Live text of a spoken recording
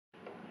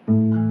A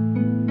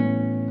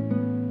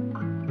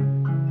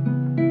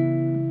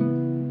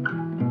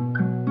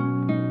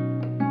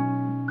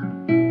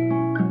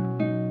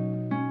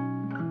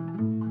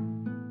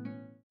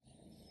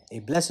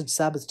blessed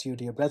Sabbath to you,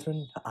 dear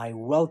brethren. I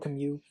welcome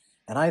you,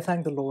 and I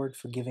thank the Lord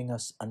for giving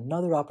us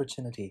another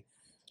opportunity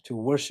to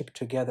worship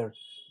together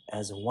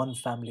as one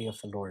family of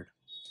the Lord.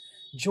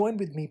 Join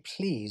with me,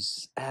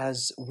 please,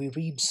 as we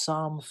read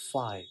Psalm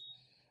 5.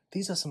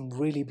 These are some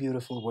really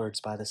beautiful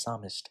words by the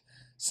psalmist.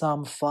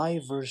 Psalm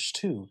 5, verse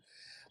 2.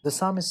 The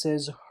psalmist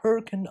says,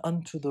 "Hearken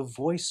unto the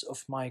voice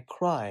of my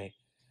cry,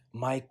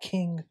 my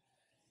King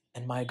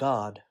and my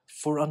God,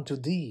 for unto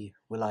thee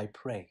will I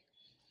pray."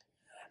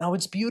 Now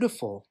it's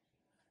beautiful.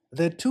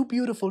 There are two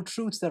beautiful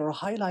truths that are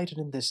highlighted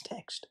in this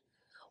text.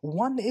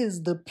 One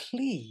is the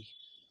plea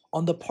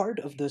on the part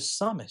of the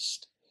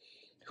psalmist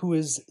who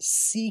is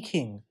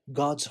seeking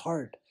God's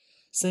heart,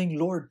 saying,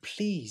 "Lord,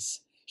 please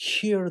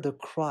hear the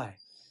cry,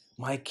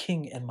 my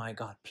King and my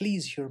God.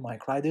 Please hear my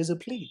cry." There's a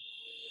plea.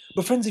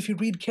 But friends, if you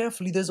read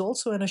carefully, there's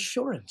also an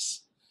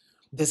assurance.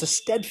 There's a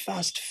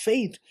steadfast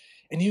faith,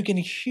 and you can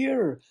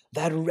hear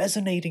that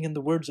resonating in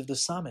the words of the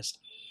psalmist.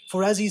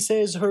 For as he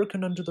says,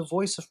 "Hearken unto the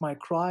voice of my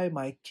cry,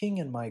 my King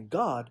and my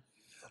God,"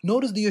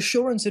 notice the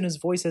assurance in his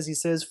voice as he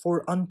says,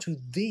 "For unto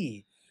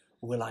thee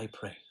will I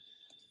pray."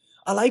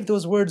 I like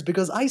those words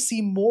because I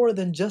see more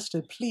than just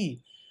a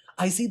plea.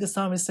 I see the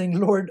psalmist saying,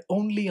 "Lord,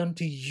 only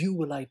unto you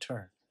will I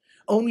turn.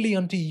 Only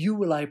unto you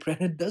will I pray.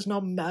 And it does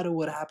not matter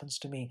what happens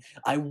to me.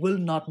 I will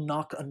not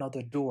knock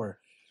another door,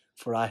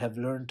 for I have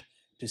learned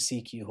to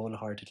seek you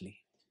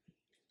wholeheartedly."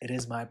 It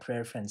is my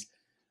prayer, friends,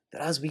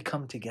 that as we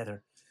come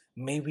together,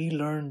 may we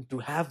learn to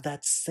have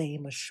that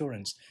same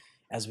assurance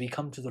as we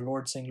come to the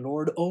Lord saying,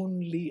 "Lord,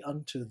 only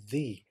unto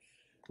thee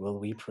will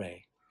we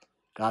pray."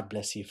 God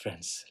bless you,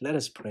 friends. Let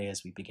us pray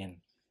as we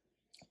begin.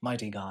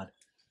 Mighty God,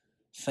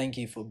 thank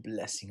you for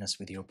blessing us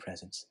with your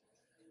presence,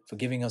 for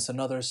giving us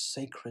another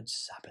sacred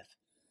Sabbath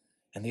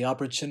and the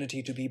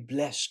opportunity to be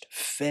blessed,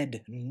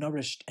 fed,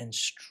 nourished, and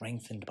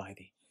strengthened by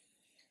thee.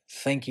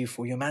 Thank you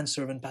for your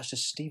manservant, Pastor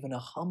Stephen, a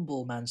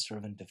humble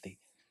manservant of thee,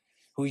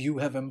 who you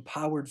have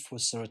empowered for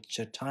such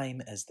a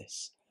time as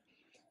this.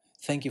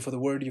 Thank you for the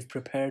word you've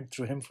prepared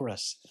through him for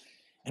us.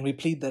 And we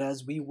plead that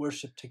as we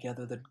worship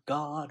together, that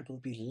God will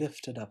be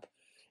lifted up,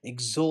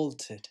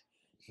 exalted,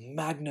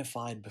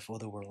 magnified before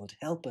the world.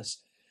 Help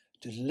us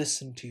to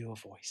listen to your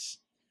voice,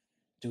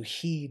 to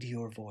heed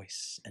your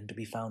voice, and to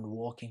be found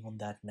walking on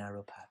that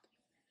narrow path.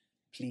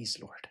 Please,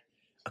 Lord,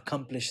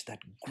 accomplish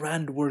that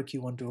grand work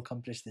you want to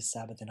accomplish this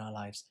Sabbath in our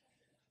lives,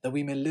 that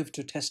we may live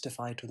to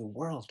testify to the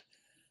world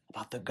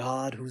about the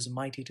God who is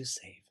mighty to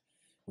save.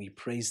 We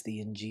praise thee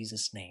in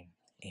Jesus' name.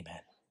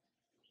 Amen.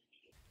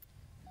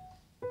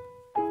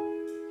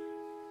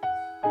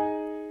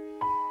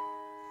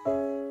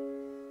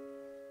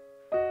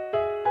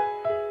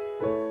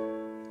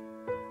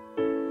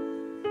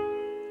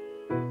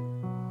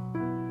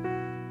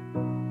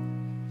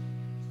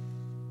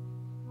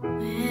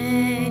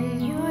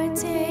 When your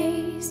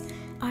days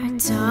are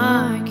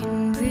dark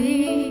and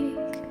bleak,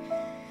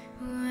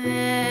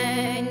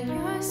 when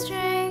your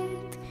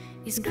strength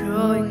is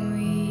growing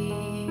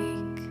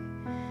weak,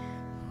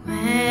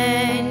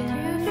 when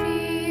you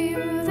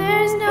feel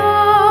there's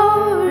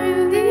no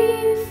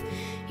relief,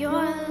 you're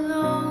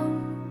alone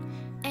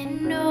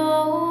and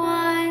no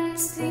one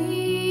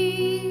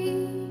sees.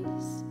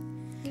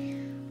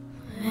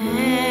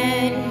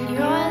 When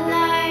your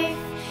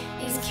life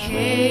is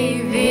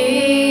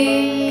caving,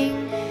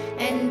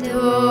 and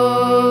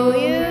though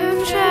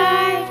you've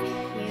tried,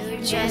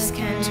 you just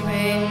can't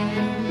win.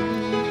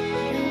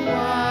 You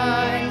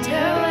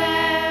wonder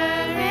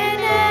where in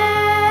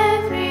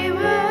every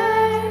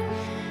word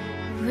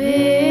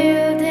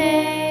will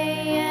they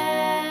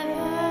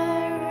ever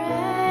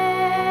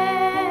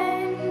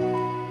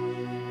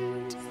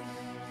end?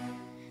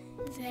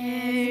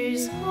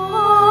 There's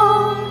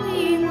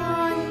only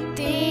one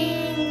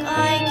thing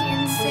I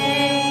can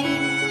say.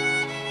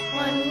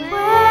 One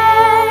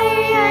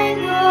way I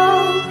know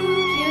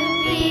you'll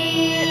be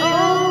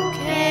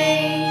okay.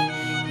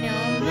 No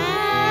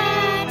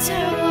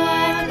matter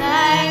what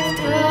life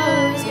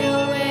throws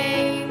your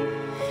way,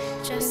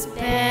 just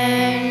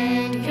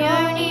bend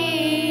your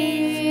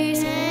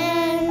knees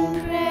and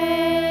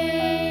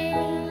pray.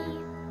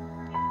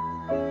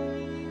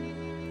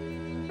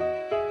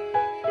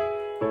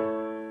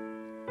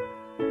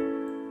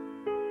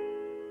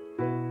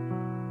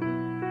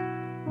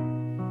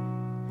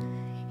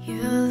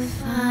 You'll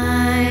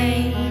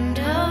find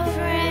a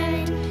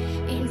friend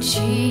in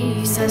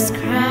Jesus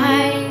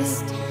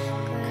Christ,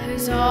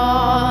 'cause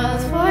all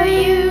for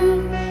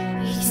you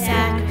he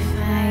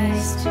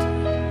sacrificed.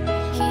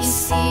 He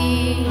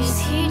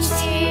sees each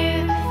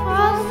tear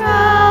fall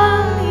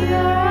from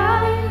your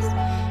eyes.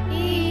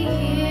 He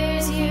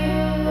hears you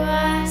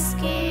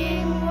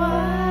asking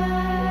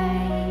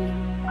why.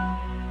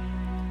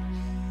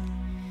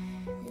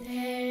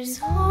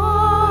 There's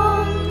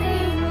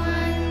only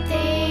one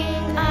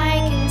thing I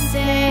can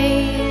say.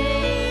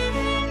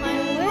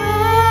 One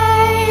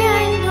way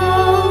I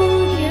know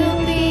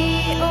you'll be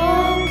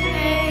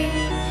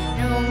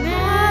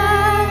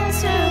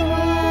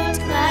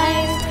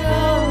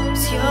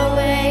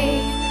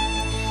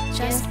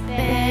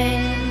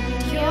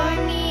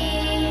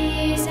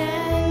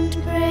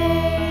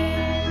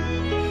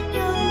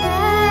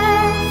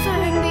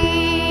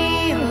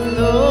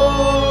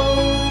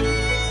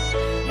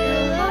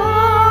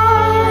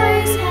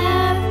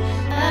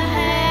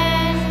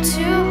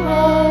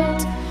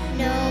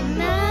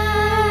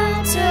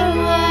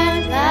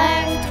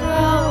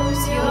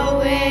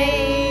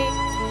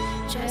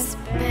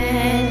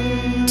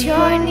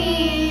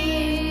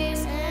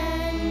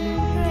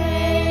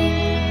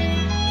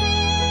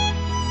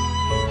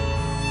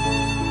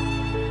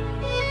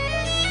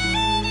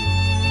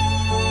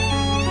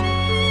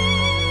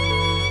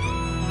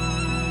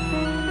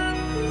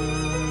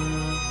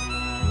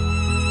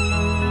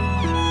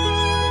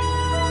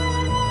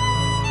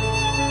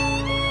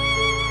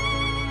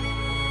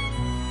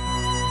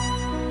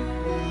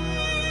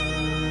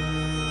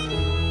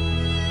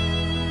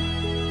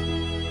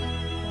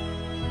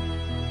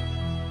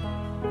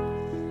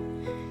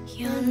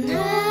You'll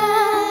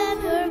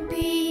never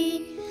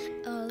be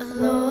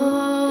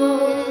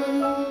alone.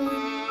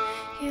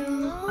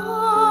 You'll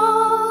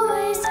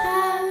always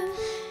have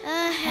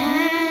a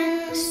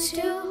hand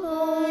to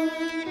hold.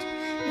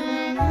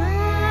 No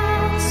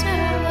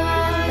matter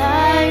what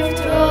life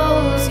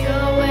throws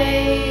your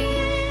way,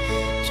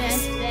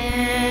 just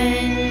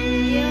bend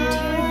your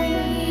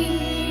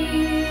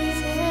knees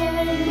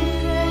and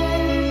pray.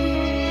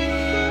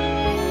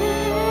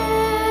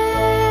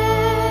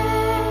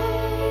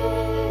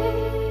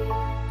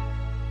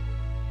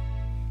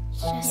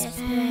 Just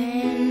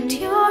bend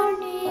your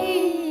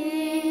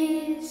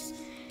knees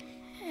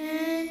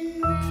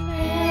and pray.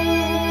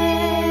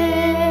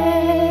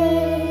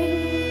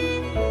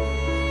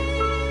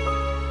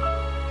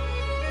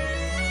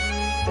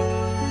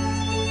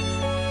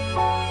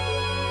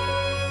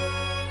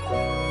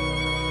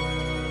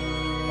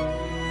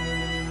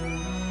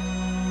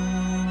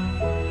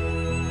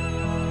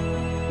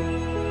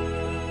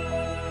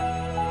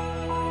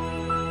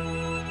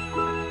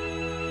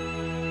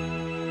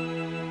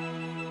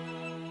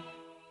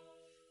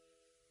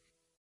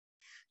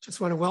 Just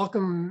want to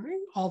welcome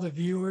all the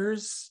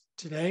viewers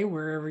today,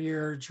 wherever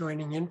you're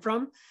joining in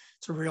from.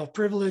 It's a real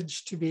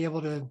privilege to be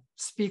able to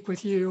speak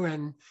with you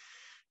and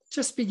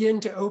just begin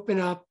to open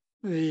up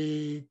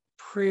the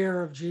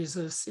prayer of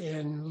Jesus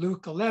in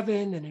Luke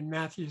 11 and in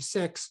Matthew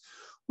 6,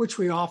 which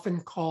we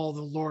often call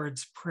the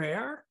Lord's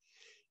Prayer.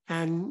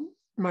 And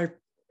my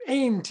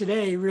aim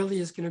today really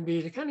is going to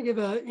be to kind of give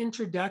an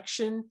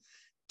introduction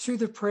to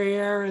the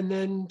prayer and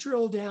then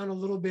drill down a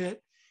little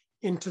bit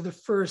into the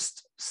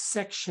first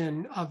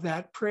section of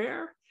that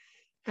prayer.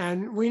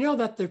 And we know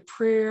that the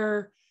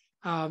prayer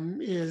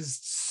is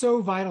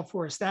so vital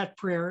for us. That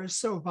prayer is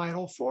so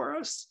vital for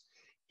us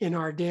in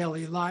our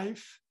daily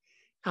life.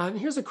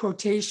 Here's a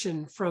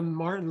quotation from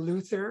Martin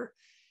Luther.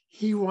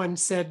 He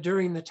once said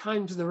during the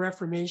times of the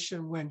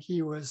Reformation, when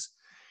he was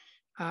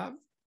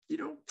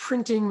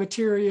printing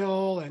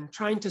material and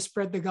trying to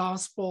spread the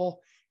gospel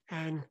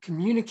and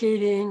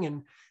communicating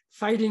and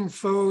fighting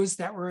foes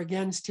that were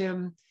against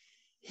him,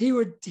 he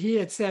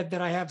had said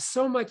that I have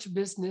so much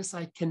business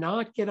I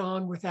cannot get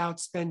on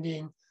without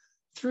spending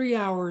 3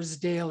 hours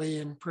daily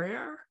in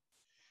prayer.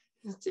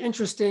 It's an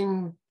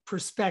interesting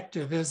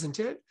perspective, isn't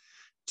it?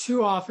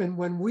 Too often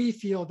when we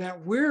feel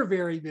that we're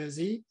very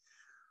busy,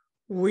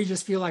 we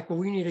just feel like, well,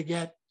 we need to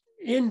get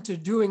into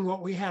doing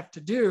what we have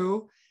to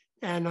do.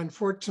 And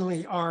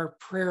unfortunately, our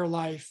prayer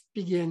life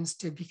begins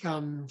to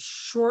become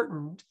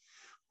shortened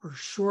or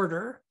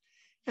shorter.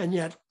 And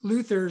yet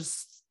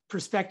Luther's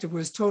perspective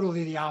was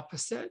totally the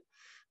opposite.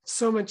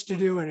 So much to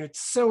do, and it's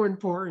so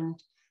important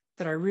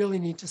that I really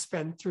need to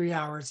spend 3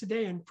 hours a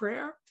day in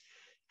prayer.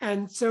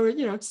 And so,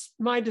 it's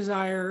my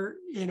desire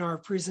in our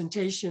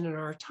presentation and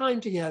our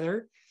time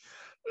together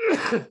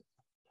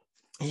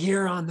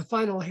here on the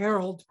Final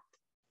Herald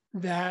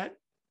that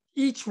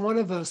each one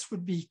of us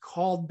would be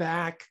called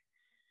back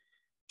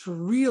to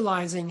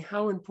realizing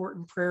how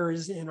important prayer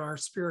is in our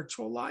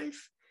spiritual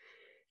life.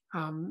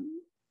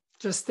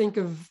 Just think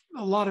of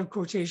a lot of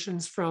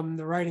quotations from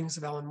the writings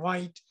of Ellen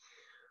White,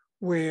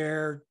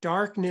 where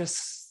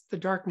the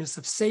darkness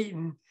of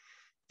Satan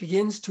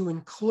begins to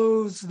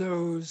enclose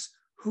those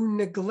who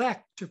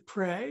neglect to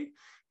pray.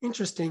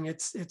 Interesting,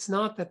 it's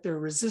not that they're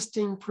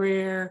resisting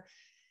prayer.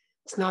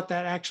 It's not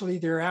that actually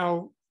they're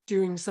out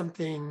doing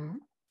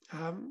something,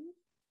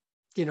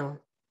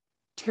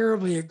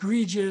 terribly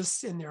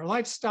egregious in their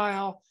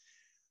lifestyle.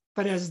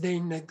 But as they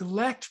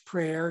neglect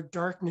prayer,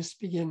 darkness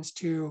begins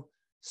to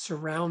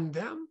surround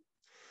them.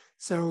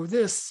 So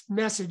this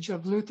message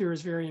of Luther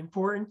is very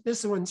important.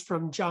 This one's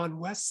from John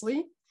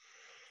Wesley,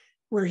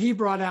 where he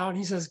brought out,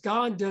 he says,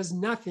 God does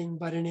nothing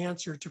but an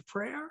answer to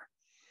prayer.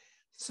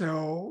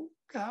 So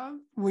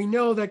we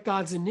know that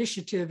God's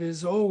initiative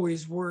is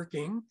always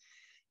working,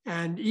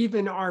 and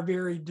even our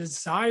very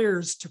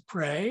desires to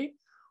pray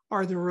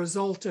are the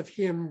result of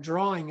him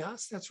drawing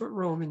us. That's what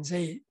Romans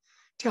 8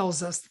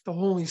 tells us, that the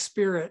Holy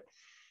Spirit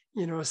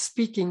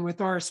speaking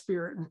with our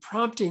spirit and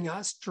prompting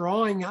us,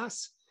 drawing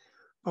us.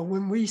 But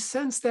when we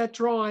sense that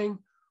drawing,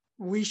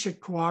 we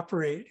should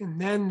cooperate. And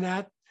then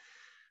that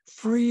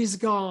frees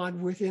God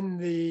within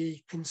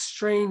the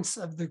constraints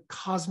of the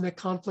cosmic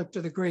conflict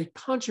or the great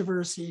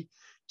controversy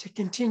to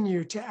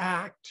continue to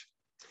act.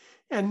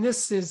 And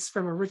this is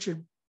from a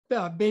Richard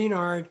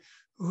Baynard,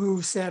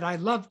 who said, I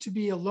love to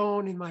be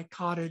alone in my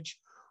cottage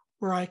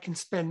where I can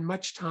spend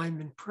much time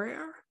in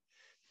prayer,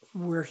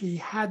 where he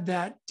had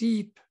that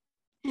deep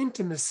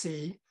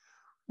intimacy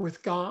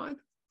with God.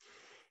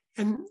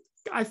 And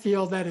I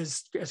feel that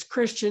as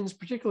Christians,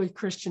 particularly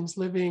Christians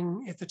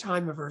living at the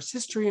time of Earth's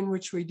history in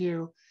which we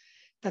do,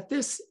 that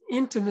this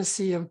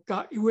intimacy of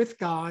God, with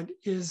God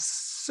is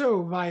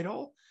so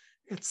vital.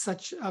 It's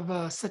such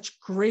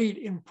great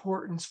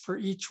importance for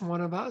each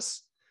one of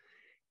us.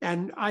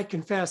 And I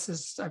confess,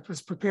 as I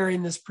was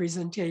preparing this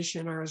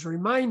presentation, I was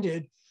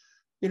reminded,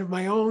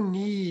 my own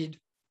need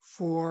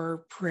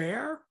for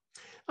prayer.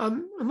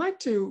 I'd like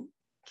to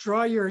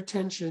draw your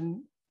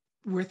attention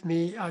with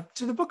me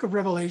to the book of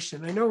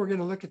Revelation. I know we're going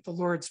to look at the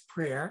Lord's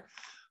Prayer,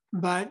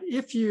 But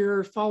if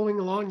you're following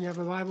along, you have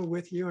a Bible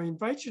with you, I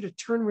invite you to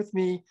turn with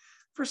me,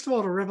 first of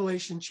all, to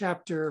Revelation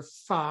chapter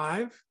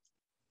 5,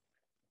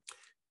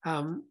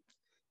 and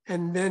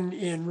then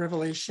in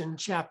Revelation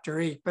chapter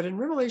 8. But in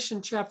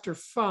Revelation chapter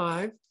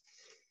 5,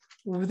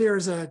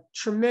 there's a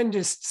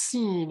tremendous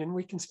scene, and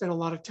we can spend a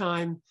lot of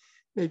time.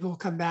 Maybe we'll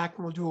come back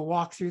and we'll do a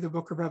walk through the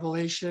book of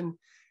Revelation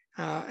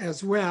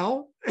as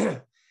well.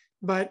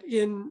 But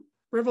in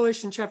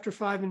Revelation chapter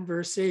 5 and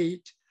verse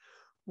 8,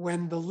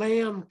 when the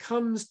Lamb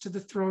comes to the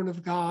throne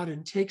of God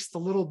and takes the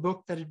little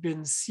book that had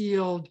been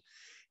sealed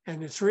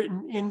and it's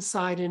written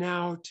inside and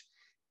out,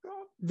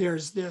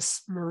 there's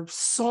this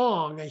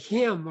song, a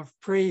hymn of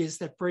praise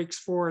that breaks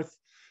forth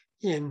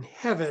in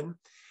heaven.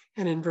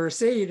 And in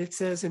verse 8, it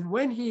says, "And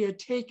when he had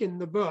taken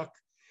the book,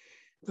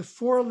 the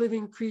 4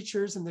 living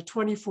creatures and the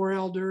 24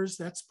 elders,"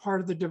 that's part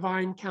of the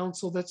divine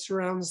council that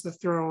surrounds the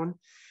throne,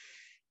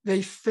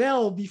 "they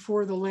fell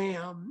before the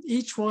Lamb,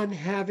 each one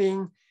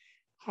having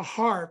a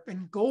harp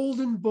and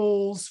golden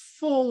bowls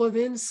full of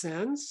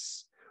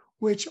incense,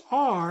 which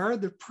are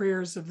the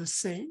prayers of the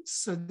saints."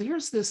 So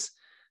there's this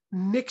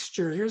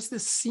mixture, here's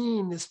this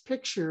scene, this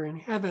picture in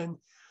heaven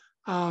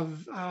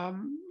of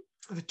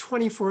the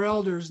 24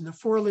 elders and the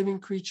 4 living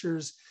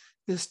creatures,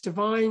 this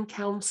divine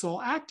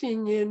council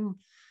acting in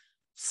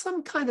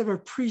some kind of a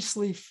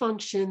priestly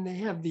function. They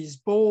have these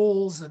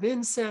bowls of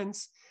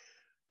incense,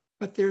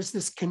 but there's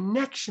this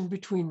connection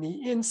between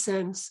the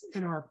incense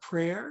and our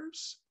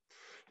prayers.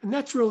 And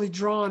that's really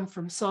drawn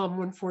from Psalm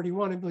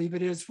 141, I believe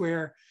it is,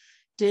 where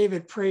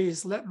David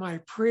prays, "Let my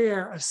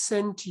prayer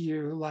ascend to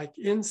you like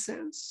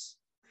incense."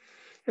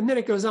 And then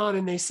it goes on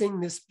and they sing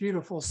this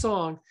beautiful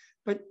song,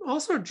 but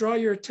also draw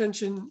your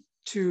attention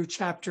to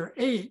chapter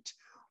 8,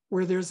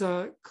 where there's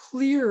a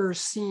clearer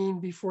scene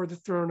before the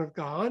throne of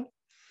God.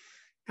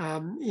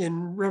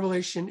 In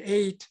Revelation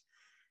 8,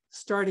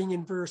 starting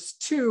in verse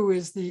 2,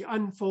 is the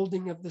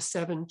unfolding of the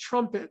 7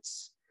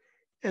 trumpets.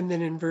 And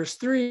then in verse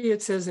 3,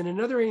 it says, "And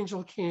another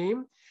angel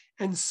came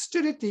and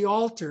stood at the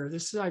altar."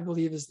 This, I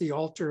believe, is the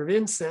altar of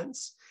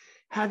incense,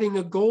 "having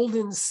a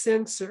golden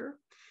censer,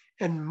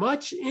 and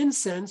much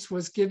incense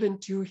was given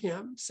to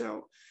him."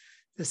 So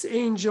this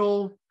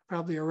angel,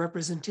 probably a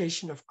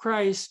representation of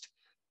Christ,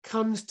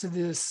 comes to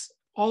this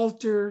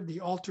altar, the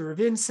altar of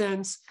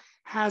incense,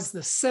 has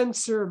the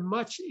censer,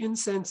 much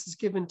incense is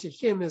given to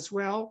him as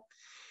well,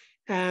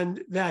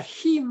 and that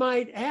he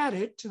might add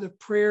it to the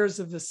prayers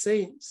of the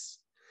saints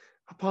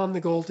upon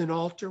the golden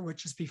altar,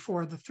 which is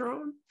before the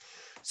throne.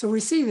 So we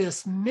see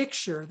this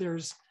mixture.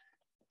 There's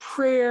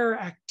prayer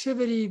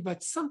activity,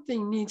 but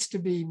something needs to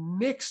be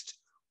mixed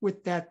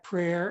with that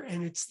prayer,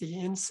 and it's the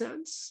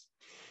incense.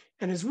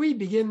 And as we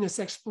begin this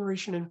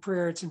exploration in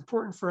prayer, it's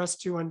important for us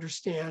to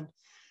understand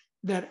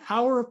that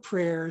our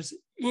prayers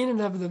in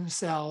and of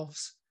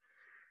themselves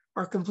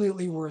are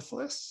completely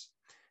worthless,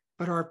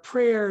 but our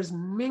prayers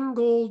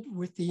mingled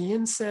with the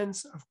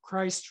incense of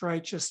Christ's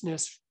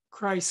righteousness,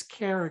 Christ's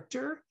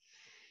character,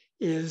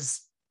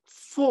 is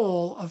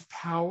full of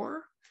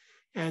power.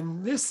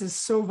 And this is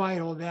so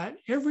vital that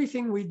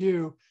everything we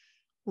do,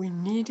 we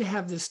need to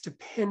have this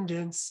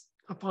dependence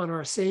upon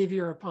our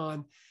Savior,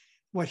 upon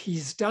what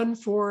he's done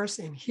for us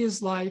in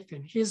his life,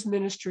 in his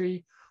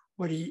ministry,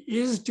 what he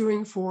is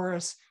doing for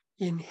us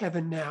in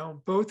heaven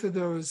now, both of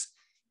those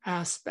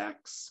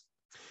aspects.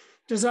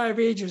 Desire of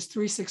Ages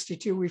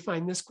 362, we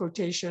find this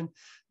quotation: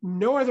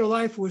 "No other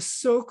life was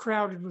so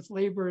crowded with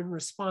labor and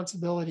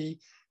responsibility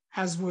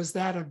as was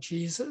that of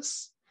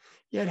Jesus.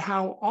 Yet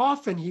how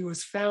often he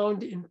was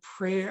found in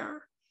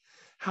prayer,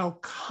 how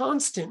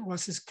constant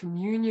was his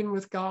communion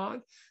with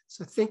God."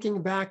 So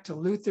thinking back to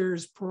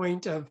Luther's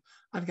point of,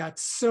 I've got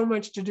so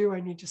much to do, I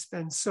need to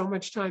spend so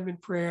much time in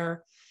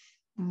prayer.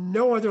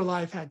 No other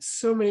life had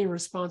so many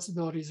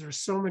responsibilities or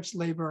so much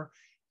labor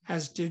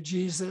as did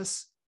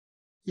Jesus.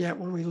 Yet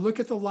when we look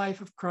at the life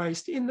of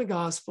Christ in the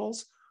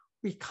Gospels,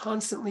 we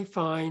constantly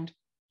find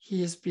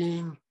he is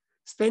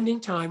spending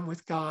time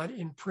with God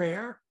in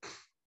prayer.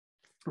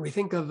 We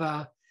think of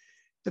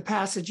the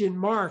passage in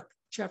Mark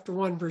chapter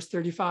 1, verse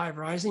 35,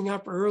 "Rising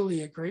up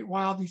early, a great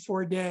while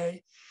before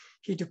day,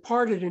 he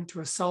departed into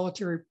a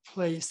solitary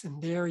place,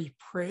 and there he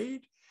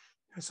prayed."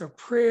 And so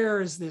prayer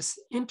is this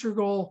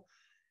integral,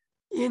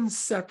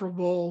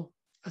 inseparable,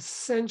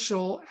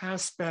 essential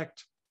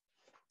aspect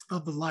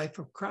of the life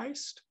of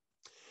Christ.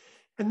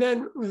 And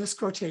then with this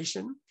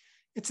quotation,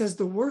 it says,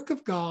 "The work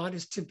of God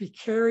is to be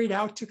carried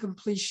out to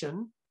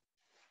completion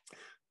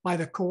by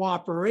the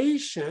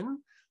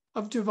cooperation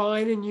of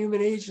divine and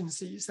human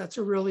agencies." That's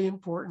a really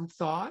important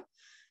thought.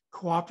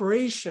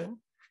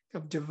 Cooperation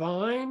of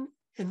divine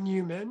and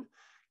human.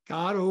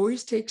 God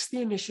always takes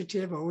the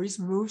initiative, always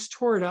moves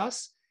toward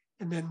us,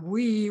 and then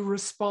we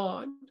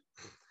respond.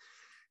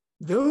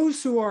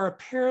 Those who are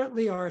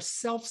apparently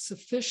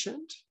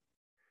self-sufficient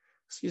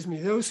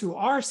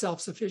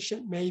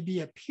may be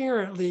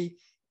apparently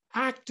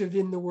active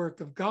in the work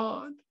of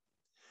God.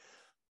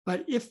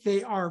 But if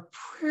they are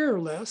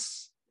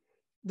prayerless,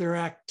 their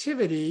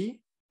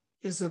activity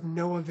is of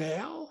no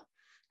avail.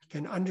 You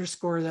can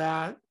underscore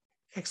that,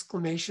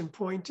 exclamation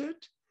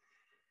pointed.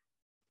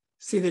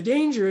 See, the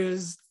danger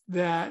is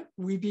that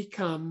we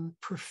become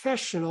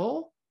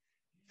professional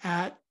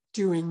at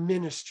doing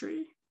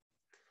ministry.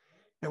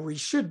 And we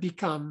should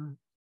become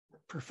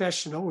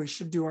professional. We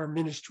should do our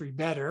ministry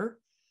better.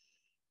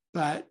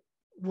 But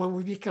when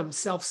we become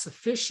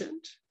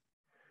self-sufficient,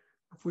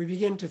 if we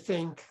begin to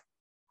think,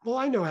 well,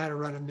 I know how to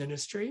run a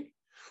ministry,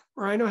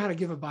 or I know how to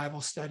give a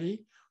Bible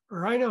study,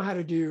 or I know how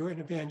to do an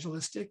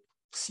evangelistic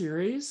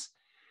series,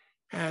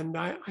 and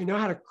I know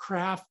how to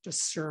craft a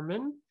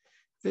sermon.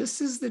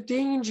 This is the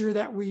danger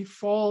that we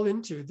fall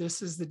into.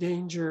 This is the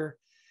danger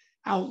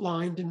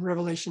outlined in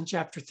Revelation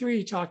chapter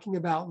 3, talking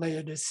about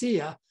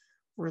Laodicea,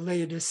 where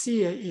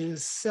Laodicea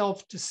is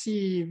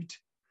self-deceived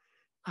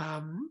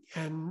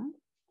and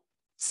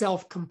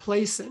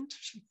self-complacent.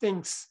 She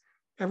thinks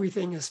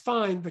everything is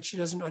fine, but she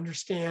doesn't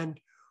understand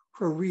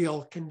her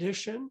real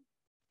condition.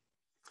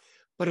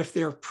 But if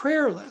they're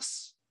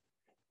prayerless,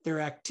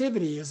 their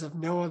activity is of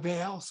no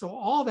avail. So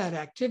all that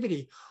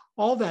activity,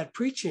 all that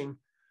preaching,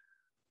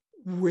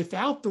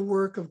 without the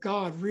work of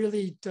God,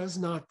 really does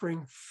not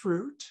bring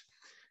fruit.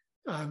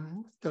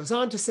 Goes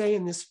on to say,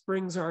 and this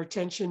brings our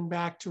attention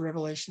back to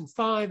Revelation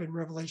 5 and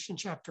Revelation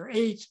chapter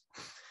 8,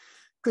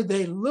 could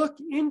they look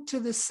into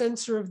the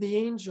censer of the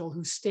angel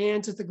who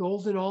stands at the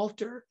golden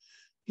altar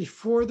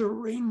before the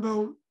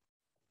rainbow,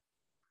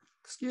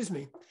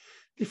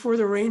 before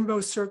the rainbow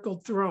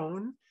circled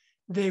throne,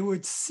 they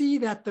would see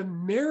that the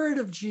merit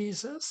of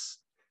Jesus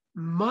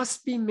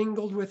must be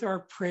mingled with our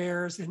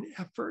prayers and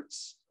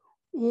efforts,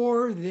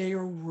 or they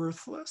are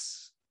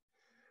worthless.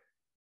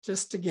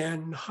 Just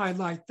again,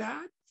 highlight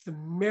that. The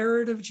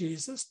merit of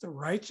Jesus, the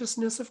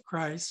righteousness of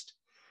Christ,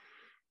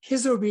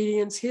 his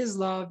obedience, his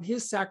love,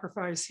 his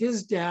sacrifice,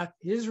 his death,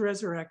 his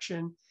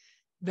resurrection,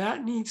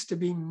 that needs to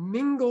be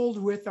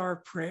mingled with our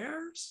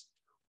prayers,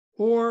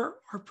 or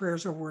our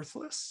prayers are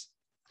worthless.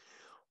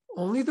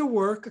 Only the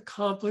work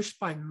accomplished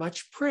by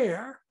much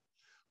prayer,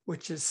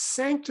 which is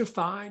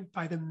sanctified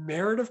by the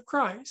merit of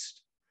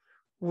Christ,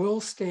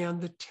 will stand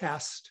the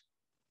test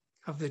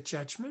of the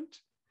judgment.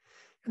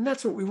 And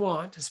that's what we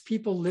want as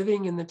people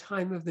living in the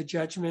time of the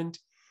judgment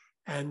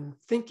and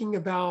thinking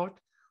about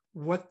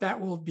what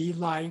that will be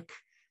like,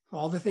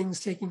 all the things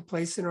taking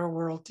place in our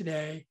world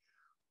today.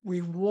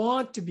 We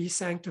want to be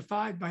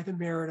sanctified by the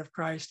merit of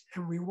Christ,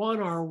 and we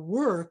want our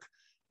work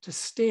to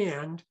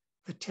stand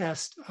the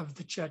test of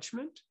the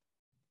judgment.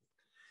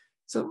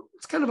 So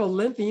it's kind of a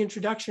lengthy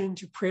introduction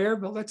to prayer,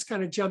 but let's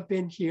kind of jump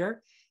in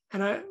here.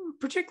 And I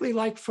particularly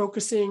like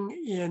focusing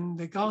in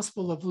the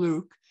Gospel of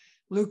Luke,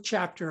 Luke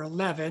chapter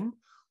 11,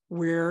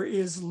 where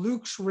is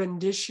Luke's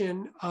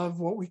rendition of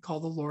what we call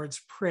the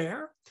Lord's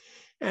Prayer.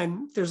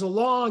 And there's a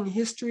long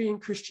history in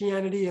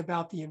Christianity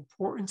about the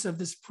importance of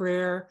this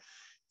prayer.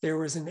 There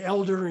was an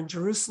elder in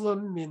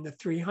Jerusalem in the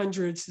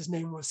 300s. His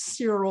name was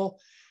Cyril,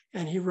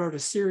 and he wrote a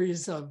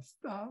series of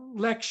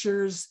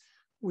lectures.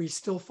 We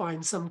still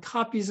find some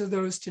copies of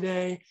those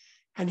today.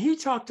 And he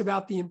talked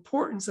about the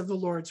importance of the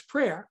Lord's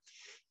Prayer.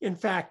 In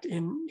fact,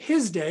 in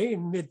his day,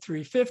 in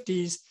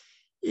mid-350s,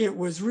 it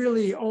was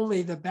really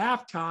only the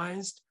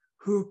baptized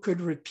who could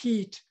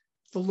repeat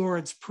the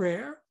Lord's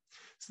Prayer.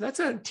 So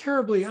that's a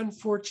terribly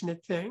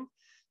unfortunate thing,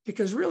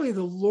 because really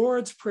the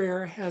Lord's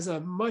Prayer has a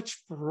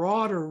much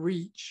broader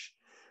reach.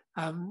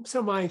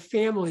 So my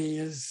family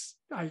is,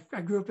 I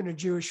grew up in a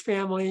Jewish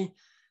family.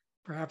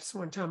 Perhaps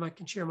one time I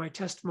can share my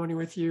testimony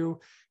with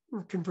you.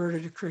 We're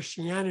converted to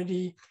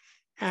Christianity.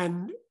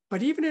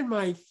 But even in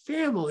my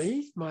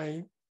family,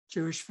 my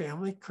Jewish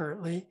family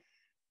currently,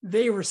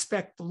 they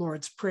respect the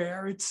Lord's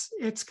Prayer.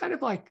 It's kind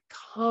of like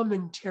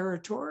common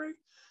territory.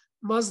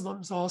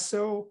 Muslims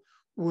also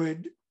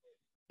would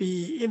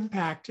be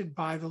impacted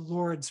by the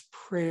Lord's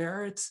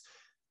Prayer.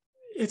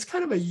 It's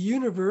kind of a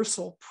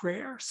universal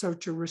prayer. So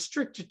to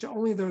restrict it to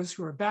only those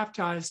who are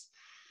baptized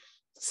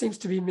seems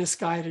to be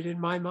misguided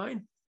in my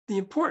mind. The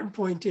important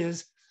point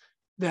is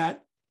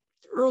that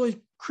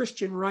early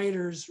Christian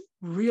writers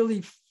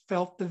really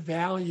felt the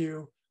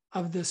value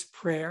of this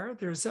prayer.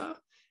 There's an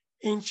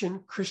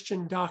ancient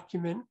Christian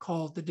document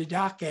called the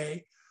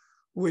Didache,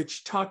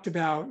 which talked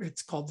about,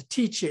 it's called the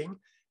teaching,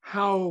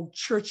 how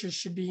churches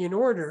should be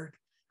ordered.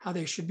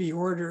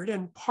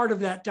 And part of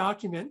that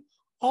document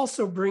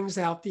also brings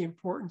out the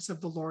importance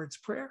of the Lord's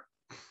Prayer.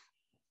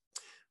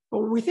 But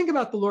when we think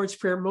about the Lord's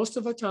Prayer, most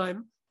of the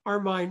time, our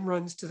mind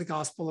runs to the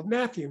Gospel of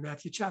Matthew,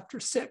 Matthew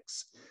chapter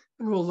 6,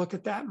 and we'll look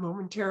at that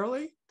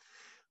momentarily.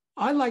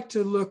 I like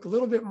to look a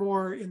little bit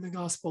more in the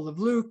Gospel of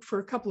Luke for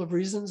a couple of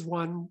reasons.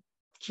 One,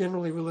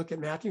 generally we look at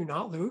Matthew,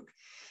 not Luke.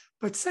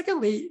 But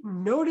secondly,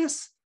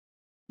 notice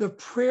the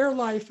prayer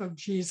life of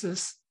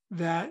Jesus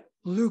that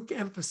Luke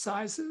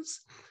emphasizes.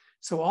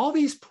 So all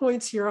these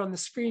points here on the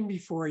screen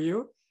before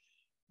you,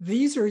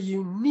 these are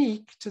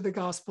unique to the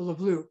Gospel of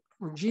Luke.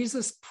 When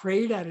Jesus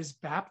prayed at his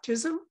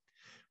baptism,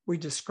 we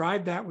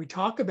describe that, we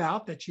talk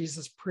about that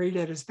Jesus prayed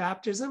at his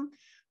baptism,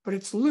 but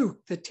it's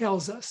Luke that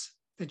tells us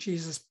that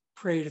Jesus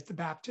prayed at the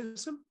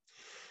baptism.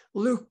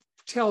 Luke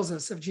tells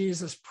us of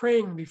Jesus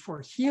praying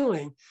before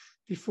healing,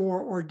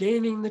 before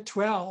ordaining the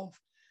 12,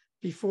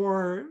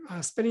 before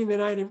spending the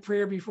night in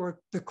prayer, before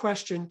the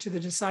question to the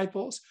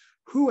disciples,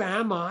 who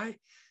am I?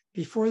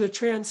 Before the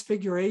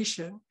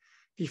transfiguration,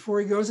 before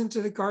he goes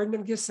into the Garden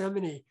of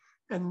Gethsemane.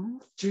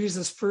 And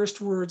Jesus'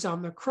 first words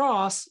on the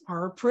cross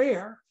are a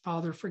prayer,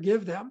 Father,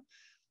 forgive them,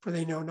 for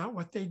they know not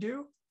what they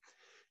do.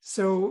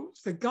 So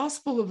the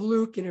Gospel of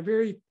Luke, in a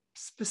very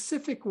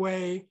specific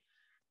way,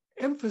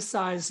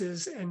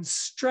 emphasizes and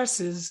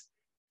stresses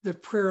the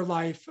prayer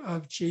life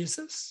of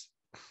Jesus.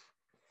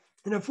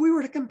 And if we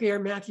were to compare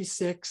Matthew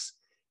 6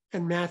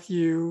 and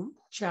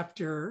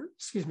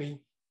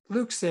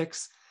Luke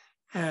 6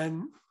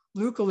 and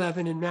Luke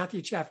 11 and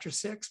Matthew chapter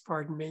 6,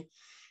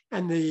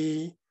 and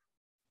the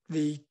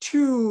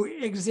two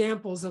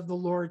examples of the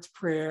Lord's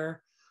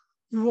Prayer,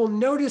 you will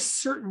notice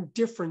certain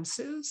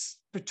differences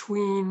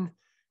between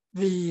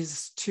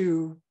these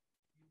two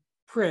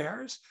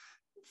prayers.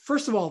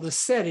 First of all, the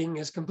setting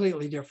is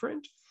completely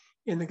different.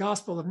 In the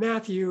Gospel of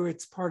Matthew,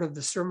 it's part of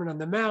the Sermon on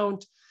the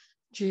Mount.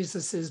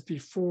 Jesus is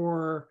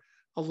before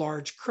a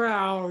large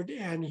crowd,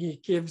 and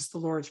he gives the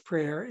Lord's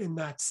Prayer in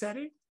that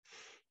setting.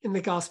 In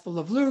the Gospel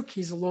of Luke,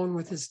 he's alone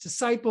with his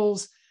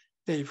disciples.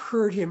 They've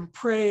heard him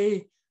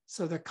pray,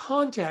 so the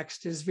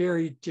context is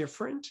very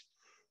different.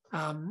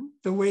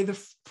 The way the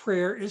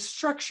prayer is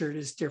structured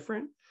is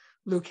different.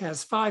 Luke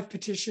has 5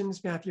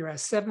 petitions, Matthew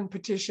has 7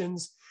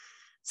 petitions.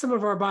 Some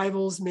of our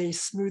Bibles may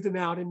smooth them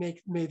out and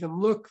make them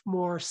look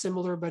more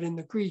similar, but in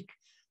the Greek,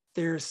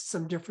 there's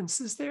some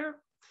differences there.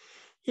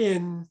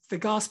 In the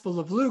Gospel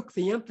of Luke,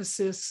 the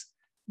emphasis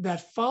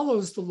that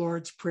follows the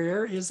Lord's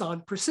Prayer is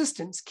on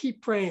persistence.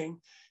 Keep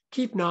praying,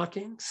 keep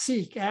knocking,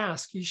 seek,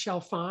 ask, you shall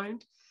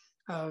find.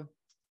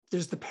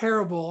 There's the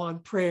parable on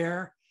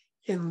prayer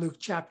in Luke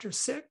chapter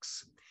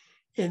 6,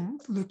 in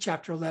Luke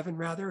chapter 11,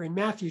 rather. In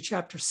Matthew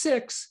chapter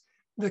 6,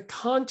 the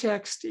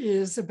context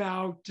is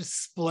about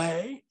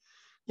display.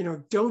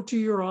 Don't do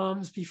your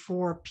alms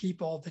before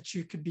people that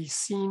you could be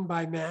seen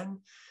by men.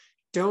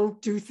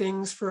 Don't do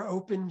things for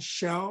open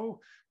show.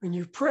 When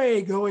you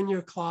pray, go in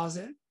your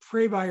closet,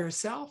 pray by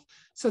yourself.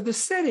 So the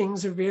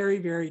settings are very,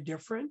 very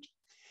different.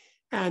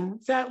 And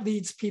that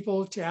leads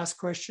people to ask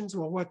questions.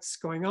 Well, what's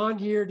going on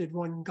here? Did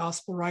one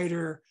gospel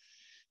writer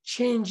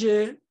change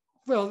it?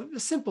 Well, the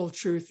simple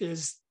truth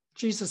is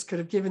Jesus could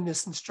have given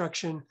this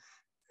instruction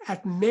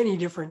at many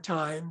different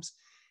times,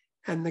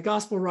 and the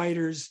gospel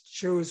writers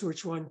chose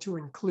which one to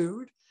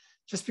include.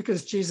 Just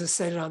because Jesus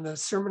said it on the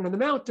Sermon on the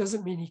Mount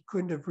doesn't mean he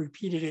couldn't have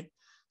repeated it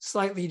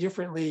slightly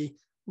differently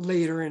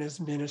later in his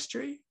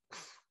ministry.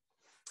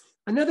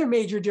 Another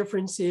major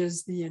difference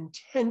is the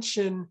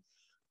intention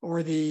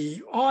or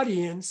the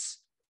audience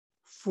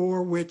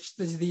for which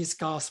these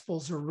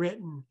gospels are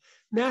written.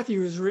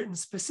 Matthew is written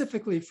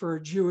specifically for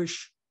a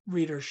Jewish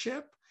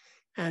readership,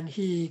 and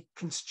he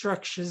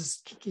constructs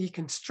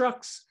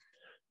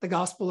the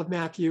Gospel of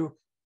Matthew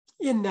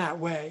in that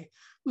way.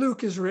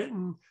 Luke is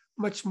written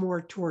much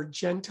more toward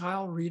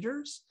Gentile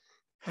readers,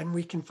 and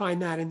we can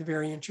find that in the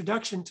very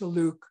introduction to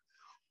Luke,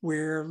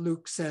 where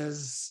Luke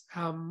says,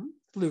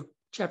 Luke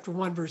chapter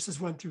 1, verses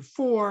 1 through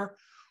 4,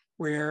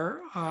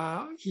 where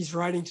he's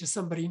writing to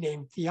somebody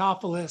named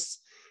Theophilus,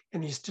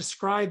 and he's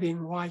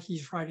describing why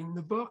he's writing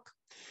the book.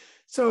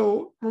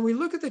 So when we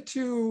look at the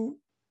two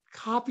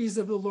copies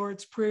of the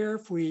Lord's Prayer,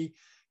 if we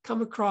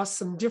come across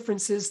some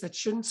differences that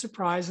shouldn't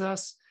surprise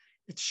us,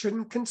 it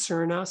shouldn't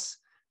concern us.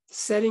 The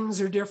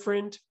settings are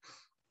different.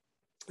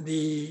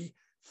 The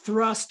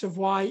thrust of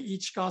why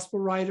each gospel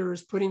writer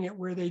is putting it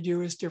where they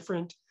do is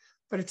different,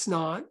 but it's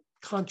not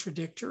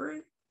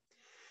contradictory.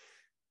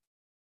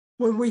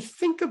 When we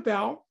think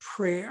about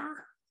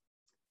prayer,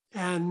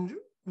 and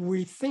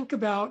we think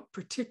about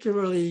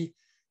particularly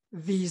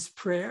these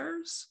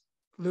prayers,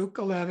 Luke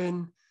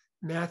 11,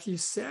 Matthew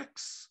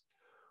 6,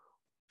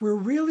 we're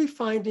really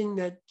finding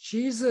that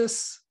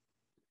Jesus,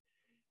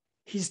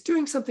 he's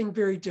doing something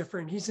very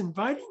different. He's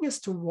inviting us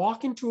to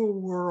walk into a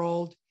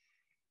world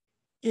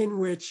in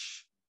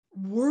which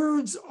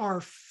words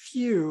are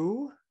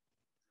few,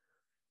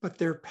 but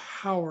they're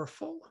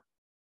powerful.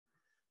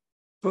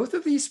 Both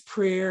of these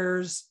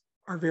prayers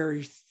are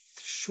very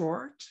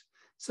short.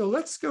 So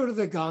let's go to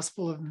the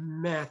Gospel of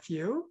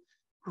Matthew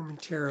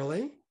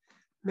momentarily.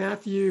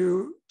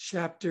 Matthew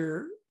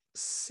chapter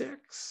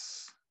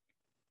 6.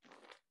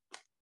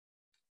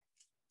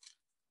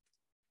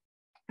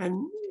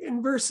 And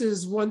in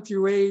verses 1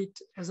 through 8,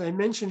 as I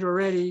mentioned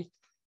already,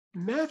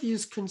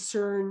 Matthew's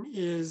concern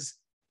is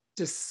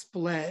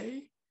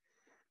display.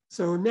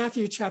 So in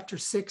Matthew chapter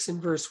 6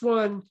 and verse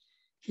 1,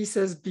 he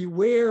says,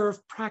 "Beware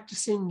of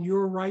practicing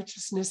your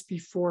righteousness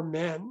before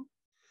men,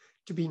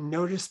 to be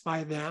noticed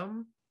by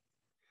them.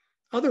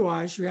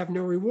 Otherwise, you have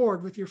no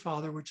reward with your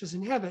Father which is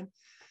in heaven."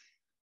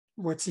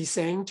 What's he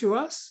saying to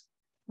us?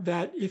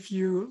 That if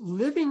you're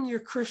living your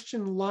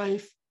Christian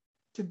life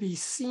to be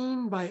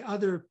seen by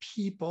other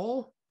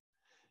people,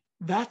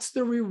 that's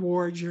the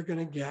reward you're going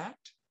to get.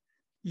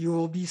 You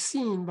will be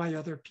seen by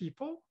other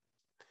people.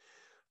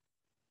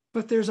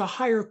 But there's a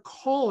higher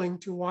calling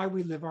to why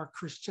we live our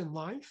Christian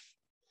life.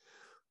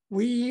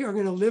 We are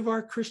going to live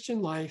our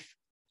Christian life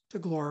to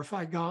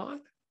glorify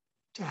God.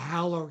 to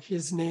hallow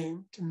his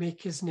name, to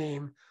make his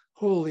name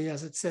holy,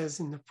 as it says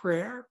in the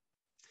prayer.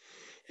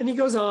 And he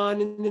goes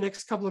on in the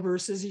next couple of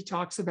verses, he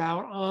talks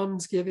about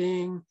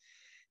almsgiving,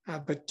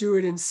 but do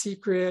it in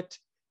secret.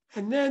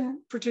 And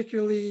then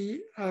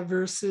particularly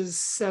verses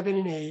 7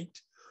 and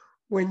 8,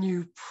 when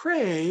you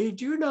pray,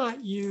 do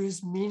not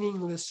use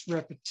meaningless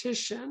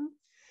repetition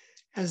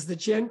as the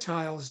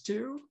Gentiles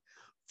do,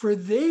 for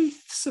they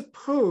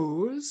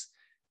suppose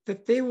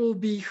that they will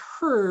be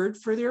heard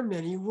for their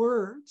many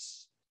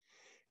words.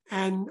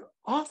 And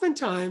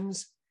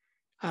oftentimes,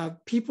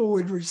 people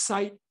would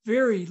recite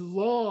very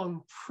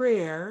long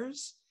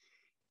prayers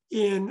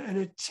in an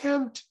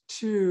attempt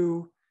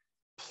to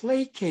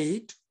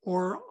placate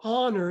or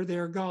honor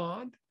their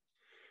God.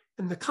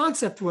 And the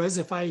concept was,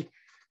 if I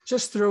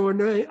just throw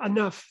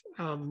enough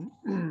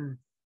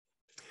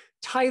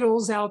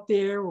titles out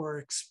there or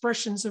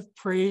expressions of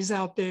praise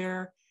out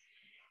there,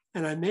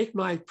 and I make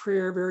my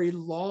prayer very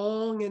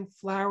long and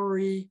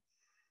flowery,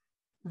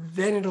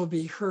 then it'll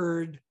be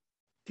heard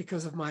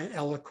because of my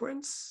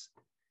eloquence.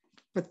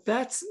 But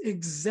that's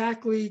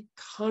exactly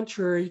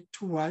contrary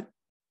to what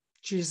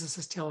Jesus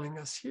is telling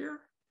us here.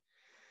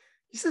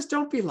 He says,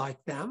 don't be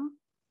like them,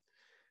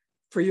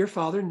 for your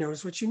Father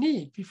knows what you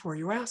need before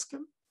you ask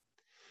him.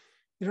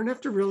 You don't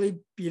have to really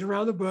beat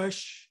around the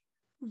bush.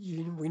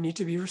 We need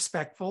to be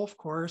respectful, of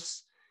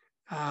course,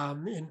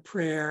 in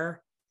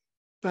prayer.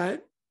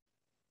 But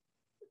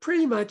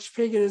pretty much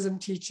paganism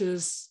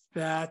teaches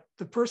that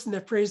the person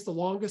that prays the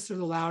longest or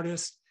the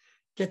loudest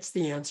gets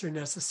the answer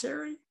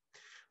necessary.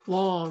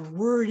 Long,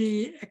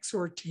 wordy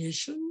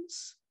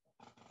exhortations.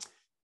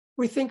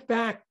 We think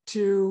back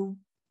to,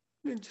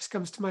 it just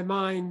comes to my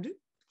mind,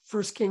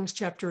 1 Kings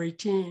chapter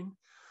 18,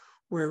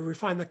 where we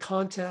find the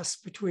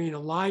contest between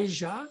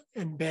Elijah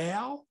and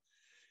Baal,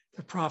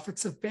 the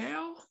prophets of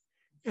Baal.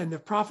 And the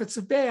prophets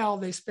of Baal,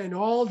 they spend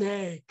all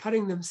day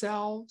cutting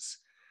themselves,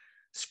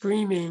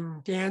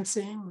 screaming,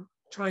 dancing,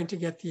 trying to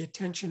get the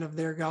attention of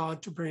their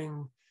God to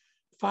bring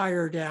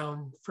fire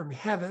down from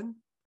heaven.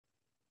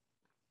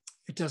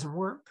 It doesn't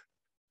work.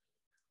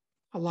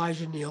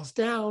 Elijah kneels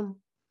down.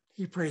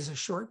 He prays a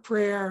short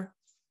prayer.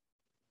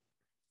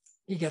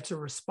 He gets a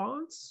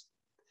response.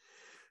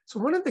 So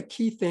one of the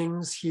key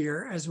things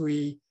here as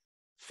we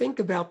think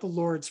about the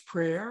Lord's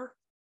Prayer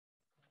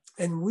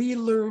and we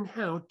learn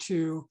how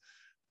to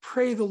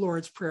pray the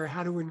Lord's Prayer,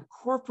 how to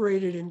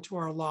incorporate it into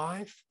our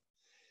life,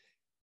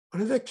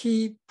 one of the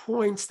key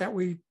points that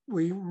we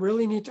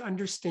really need to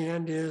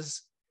understand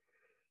is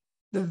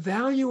the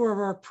value of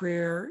our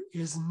prayer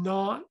is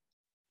not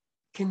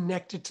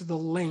connected to the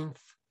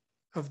length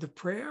of the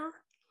prayer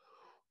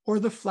or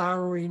the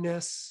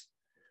floweriness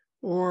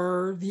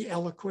or the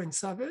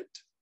eloquence of it.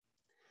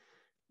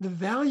 The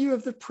value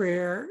of the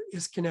prayer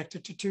is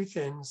connected to two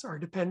things: our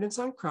dependence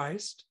on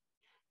Christ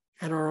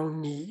and our own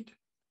need.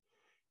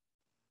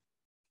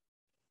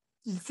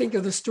 You think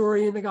of the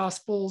story in the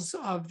Gospels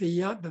of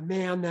the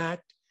man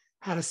that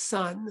had a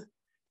son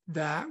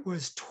that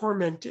was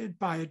tormented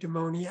by a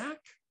demoniac,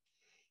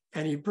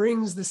 and he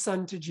brings the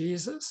son to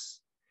Jesus.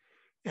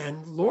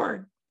 And,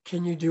 Lord,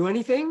 can you do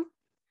anything?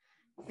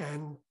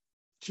 And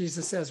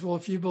Jesus says, well,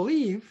 if you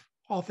believe,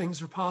 all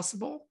things are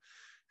possible.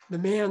 The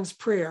man's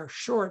prayer,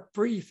 short,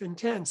 brief,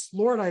 intense.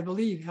 Lord, I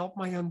believe, help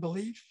my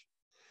unbelief.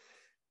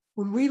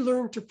 When we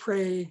learn to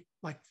pray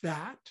like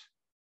that,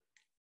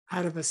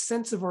 out of a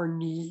sense of our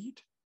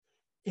need,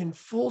 in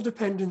full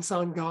dependence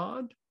on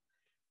God,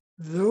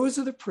 those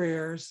are the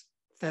prayers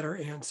that are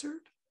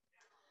answered.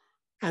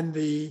 And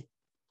the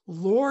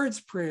Lord's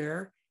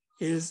Prayer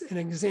is an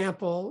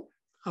example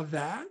of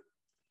that.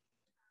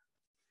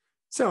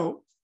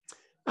 So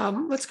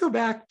let's go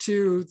back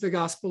to the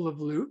Gospel of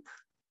Luke.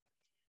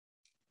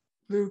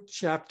 Luke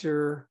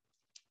chapter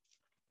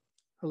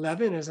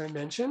 11, as I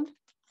mentioned.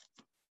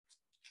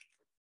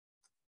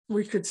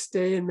 We could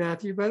stay in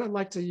Matthew, but I'd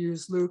like to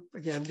use Luke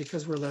again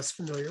because we're less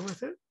familiar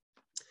with it.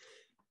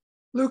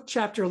 Luke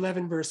chapter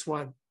 11, verse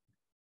 1.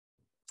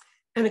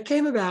 And it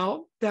came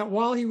about that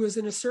while he was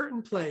in a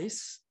certain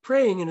place,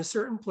 praying in a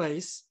certain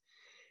place,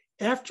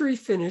 after he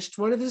finished,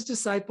 one of his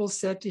disciples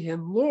said to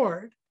him,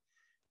 Lord,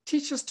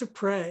 teach us to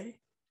pray,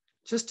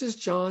 just as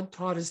John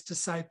taught his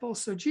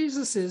disciples. So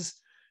Jesus is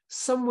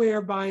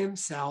somewhere by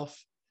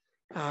himself.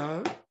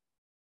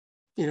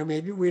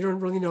 Maybe we don't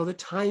really know the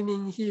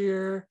timing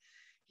here.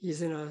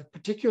 He's in a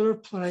particular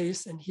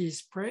place and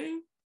he's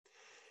praying.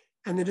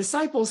 And the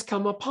disciples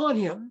come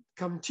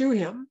to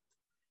him,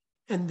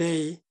 and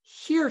they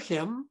hear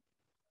him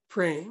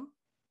praying.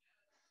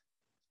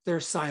 They're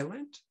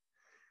silent.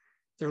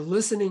 They're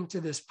listening to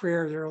this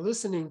prayer. They're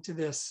listening to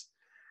this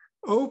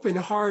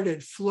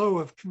open-hearted flow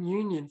of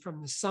communion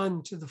from the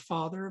Son to the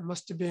Father. It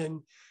must have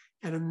been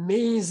an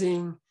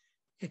amazing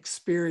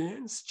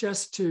experience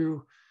just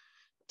to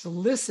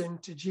listen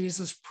to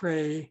Jesus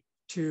pray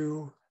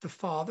to the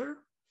Father.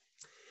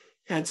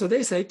 And so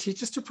they say,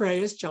 teach us to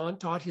pray as John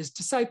taught his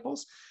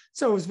disciples.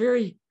 So it was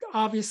very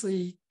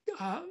obviously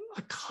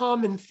a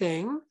common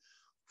thing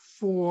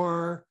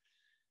for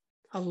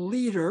a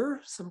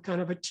leader, some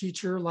kind of a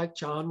teacher like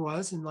John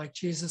was and like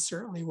Jesus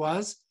certainly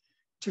was,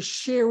 to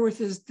share with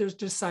his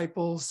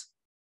disciples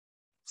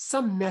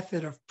some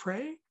method of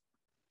praying.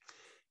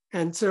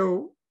 And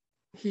so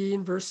he,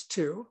 in verse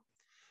 2,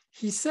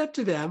 he said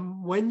to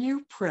them, when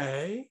you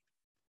pray,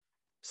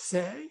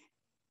 say,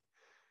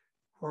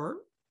 or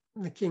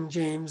in the King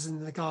James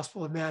and the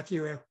Gospel of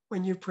Matthew,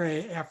 when you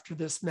pray after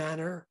this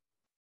manner,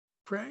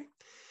 pray.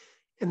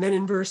 And then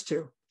in verse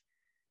 2,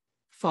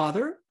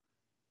 Father,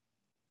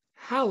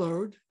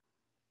 hallowed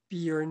be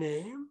your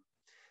name.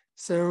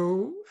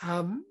 So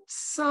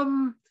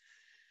some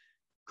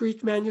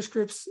Greek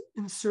manuscripts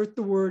insert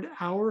the word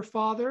our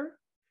Father.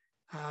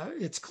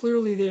 It's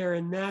clearly there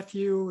in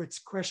Matthew. It's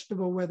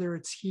questionable whether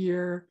it's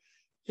here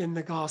in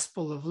the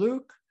Gospel of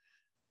Luke.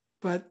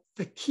 But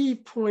the key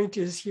point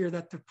is here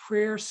that the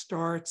prayer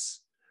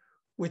starts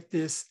with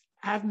this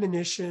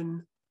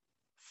admonition,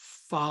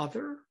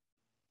 Father.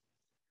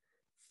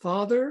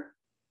 Father,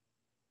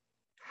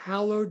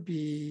 hallowed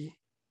be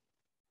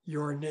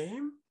your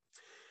name.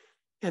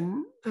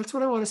 And that's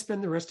what I want to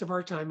spend the rest of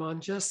our time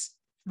on, just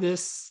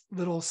this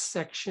little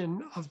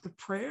section of the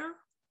prayer.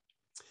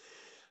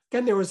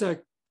 Again, there was an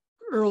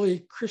early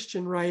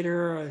Christian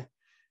writer,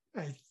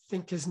 I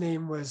think his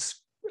name was,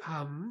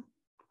 I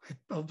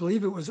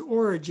believe it was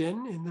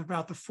Origen in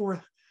about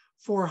the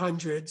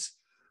 400s,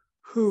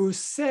 who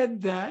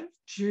said that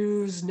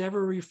Jews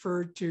never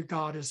referred to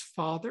God as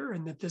Father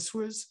and that this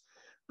was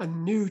a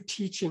new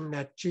teaching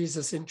that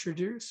Jesus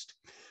introduced.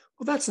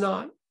 Well, that's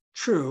not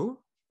true,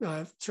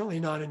 certainly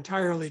not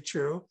entirely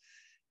true.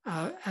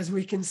 As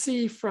we can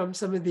see from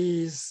some of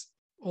these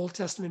Old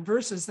Testament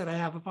verses that I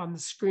have up on the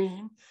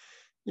screen,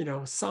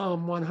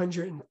 Psalm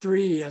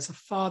 103, as a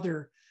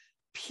father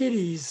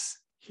pities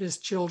his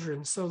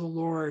children, so the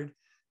Lord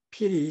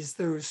pities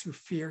those who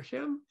fear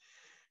him.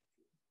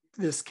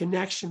 This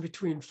connection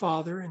between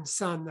father and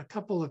son, a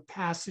couple of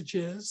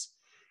passages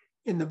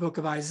in the book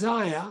of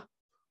Isaiah,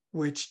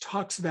 which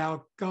talks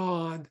about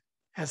God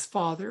as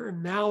Father.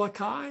 In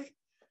Malachi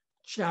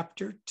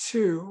chapter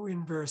 2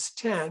 in verse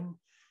 10,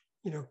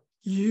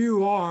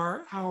 you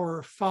are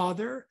our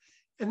Father.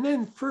 And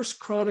then First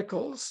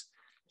Chronicles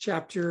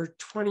chapter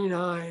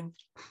 29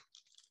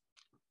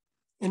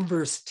 in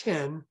verse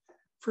 10.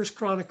 First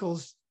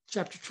Chronicles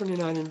chapter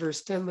 29 in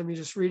verse 10, let me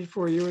just read it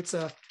for you. It's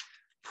a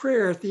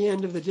prayer at the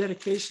end of the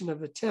dedication of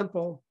the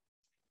temple.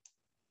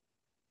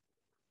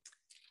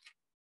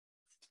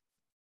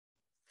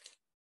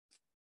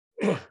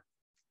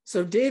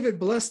 So David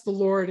blessed the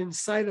Lord in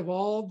sight of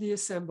all the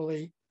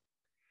assembly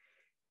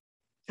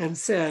and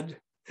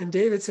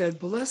David said,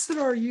 blessed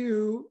are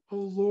you, O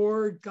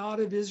Lord, God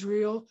of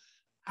Israel,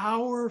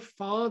 our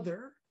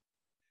Father,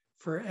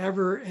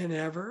 forever and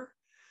ever.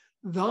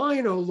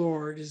 Thine, O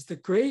Lord, is the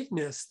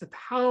greatness, the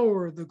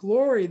power, the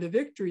glory, the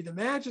victory, the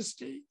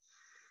majesty.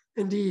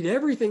 Indeed,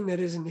 everything that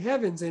is in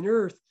heavens and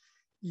earth,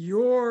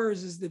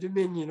 yours is the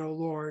dominion, O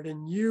Lord,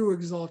 and you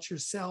exalt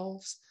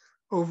yourselves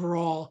over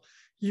all.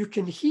 You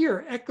can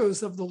hear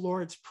echoes of the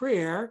Lord's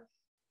Prayer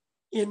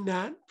in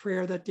that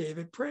prayer that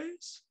David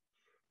prays.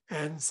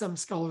 And some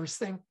scholars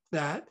think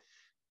that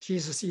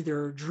Jesus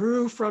either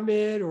drew from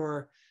it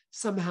or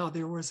somehow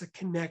there was a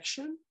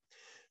connection.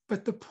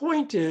 But the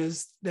point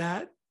is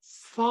that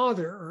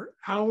Father, or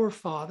our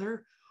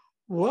Father,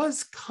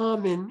 was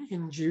common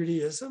in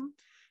Judaism.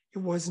 It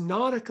was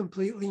not a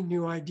completely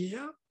new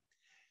idea.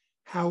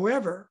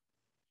 However,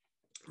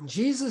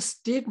 Jesus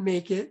did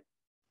make it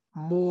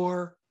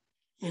more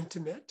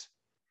intimate.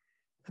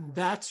 And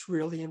that's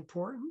really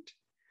important.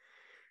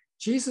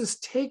 Jesus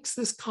takes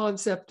this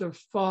concept of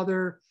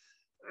Father,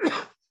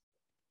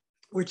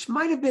 which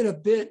might have been a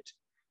bit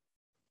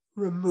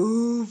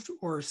removed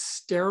or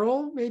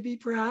sterile, maybe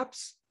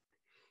perhaps,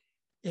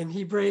 in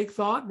Hebraic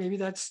thought. Maybe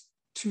that's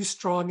too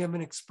strong of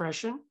an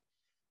expression.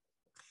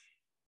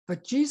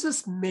 But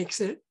Jesus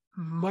makes it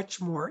much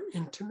more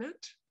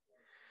intimate.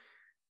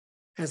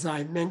 As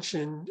I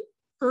mentioned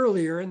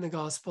earlier in the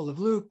Gospel of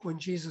Luke, when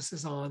Jesus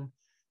is on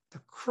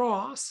the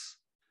cross,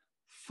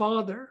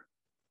 Father,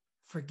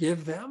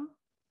 forgive them.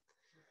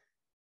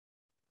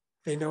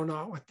 They know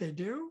not what they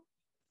do.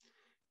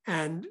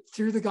 And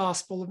through the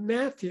Gospel of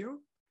Matthew,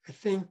 I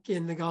think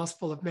in the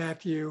Gospel of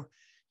Matthew,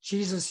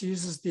 Jesus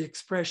uses the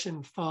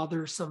expression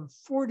Father some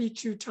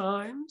 42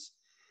 times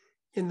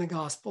in the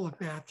Gospel of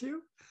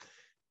Matthew.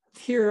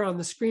 Here on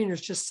the screen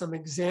is just some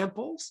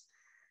examples.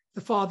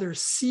 The Father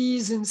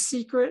sees in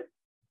secret,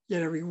 yet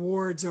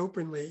rewards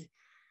openly.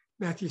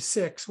 Matthew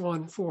 6,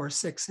 1, 4,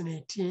 6, and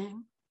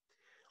 18.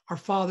 Our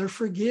Father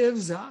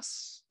forgives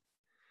us.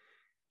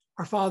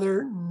 Our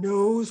Father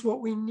knows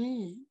what we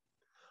need.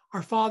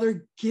 Our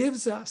Father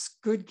gives us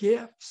good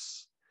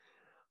gifts.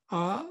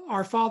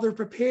 Our Father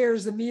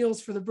prepares the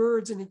meals for the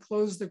birds and he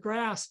clothes the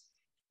grass,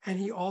 and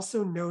he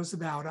also knows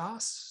about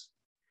us.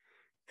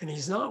 And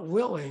he's not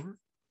willing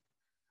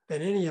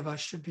that any of us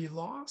should be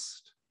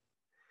lost.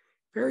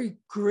 Very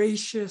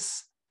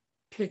gracious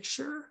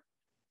picture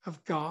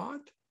of God.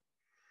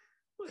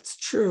 It's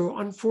true.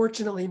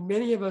 Unfortunately,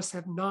 many of us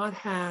have not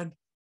had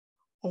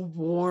a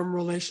warm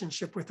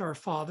relationship with our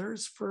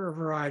fathers for a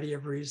variety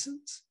of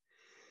reasons.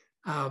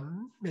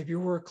 Maybe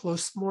we're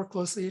more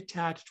closely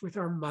attached with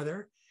our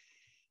mother.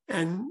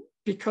 And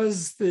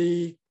because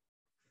the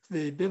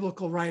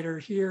biblical writer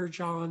here,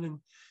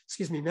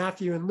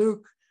 Matthew and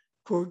Luke,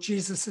 quote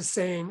Jesus as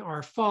saying,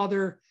 "Our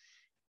Father,"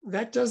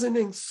 that doesn't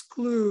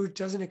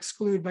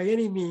exclude by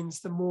any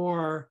means the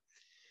more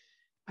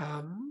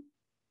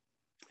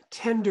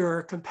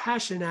tender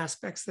compassion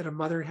aspects that a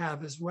mother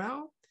have as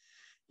well.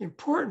 The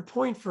important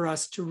point for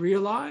us to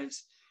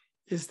realize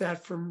is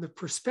that from the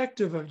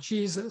perspective of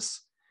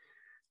Jesus,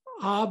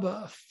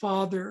 Abba,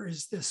 Father,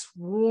 is this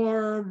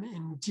warm,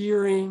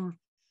 endearing,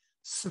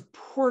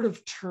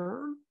 supportive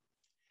term.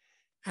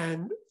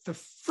 And the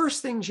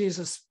first thing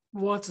Jesus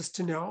wants us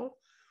to know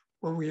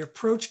when we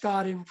approach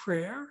God in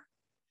prayer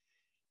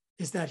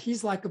is that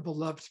he's like a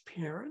beloved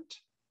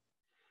parent.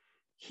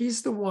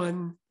 He's the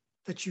one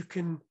that you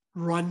can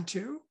run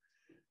to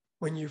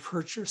when you've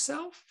hurt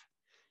yourself.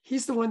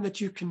 He's the one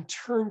that you can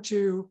turn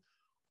to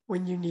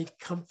when you need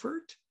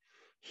comfort.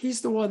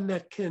 He's the one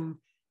that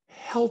can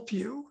help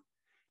you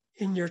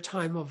in your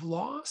time of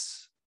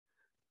loss.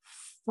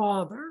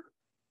 Father,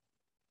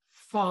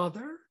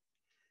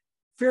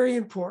 very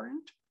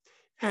important.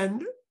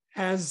 And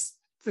as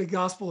the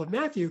Gospel of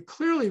Matthew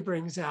clearly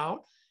brings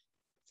out,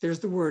 there's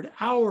the word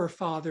 "our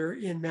Father"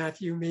 in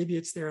Matthew. Maybe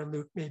it's there in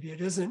Luke, maybe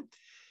it isn't.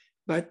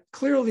 But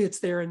clearly it's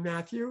there in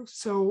Matthew.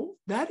 So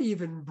that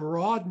even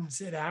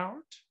broadens it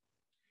out.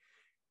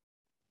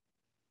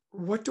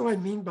 What do I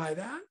mean by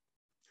that?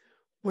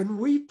 When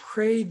we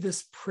pray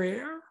this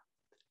prayer,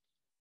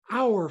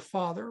 "Our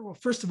Father," well,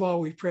 first of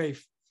all, we pray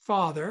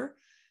Father.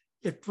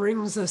 It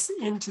brings us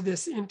into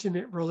this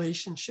intimate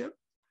relationship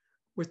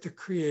with the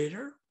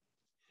Creator.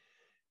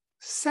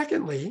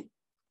 Secondly,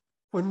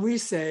 when we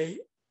say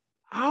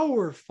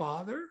 "Our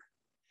Father,"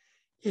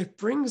 it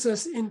brings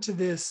us into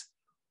this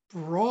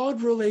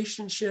broad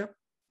relationship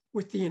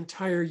with the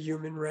entire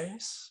human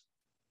race.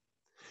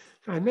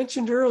 I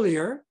mentioned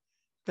earlier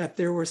that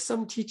there was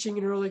some teaching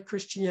in early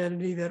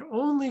Christianity that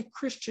only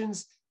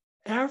Christians,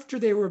 after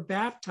they were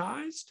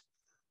baptized,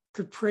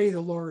 could pray the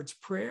Lord's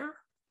Prayer.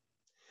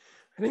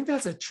 I think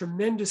that's a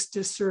tremendous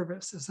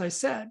disservice. As I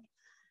said,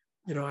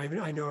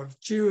 I know of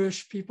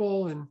Jewish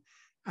people and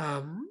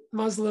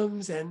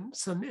Muslims and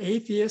some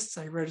atheists.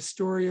 I read a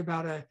story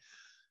about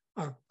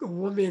a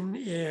woman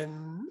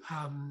in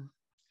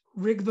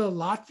Riga,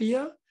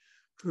 Latvia,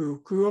 who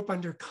grew up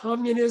under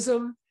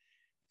communism,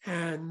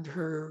 and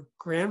her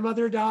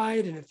grandmother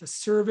died. And at the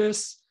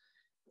service,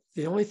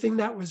 the only thing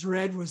that was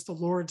read was the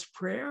Lord's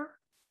Prayer,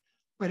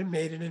 but it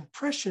made an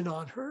impression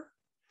on her.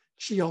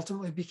 She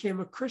ultimately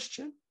became a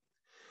Christian.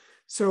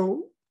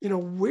 So,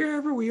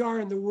 wherever we are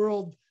in the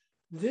world,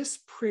 this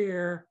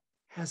prayer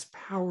has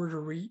power to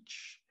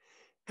reach.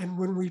 And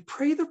when we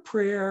pray the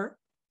prayer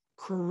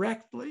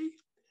correctly,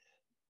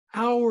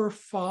 "Our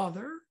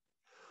Father,"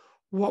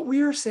 what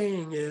we are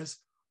saying is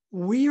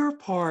we are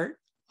part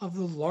of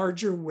the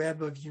larger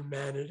web of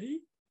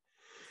humanity.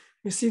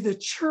 You see, the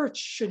church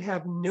should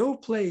have no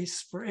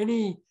place for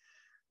any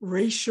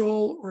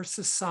racial or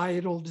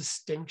societal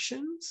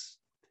distinctions.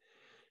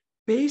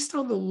 Based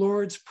on the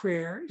Lord's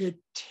Prayer,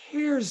 it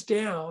tears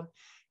down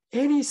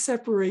any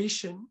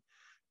separation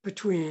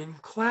between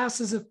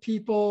classes of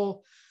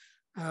people,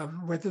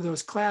 whether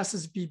those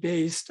classes be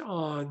based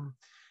on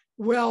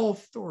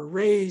wealth or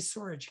race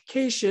or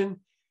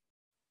education.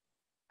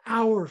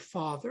 Our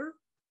Father,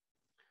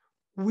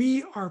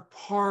 we are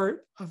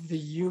part of the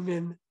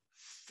human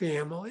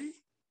family.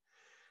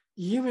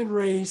 The human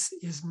race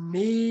is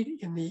made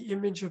in the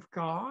image of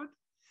God.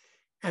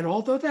 And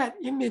although that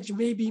image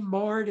may be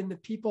marred in the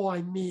people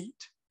I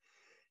meet,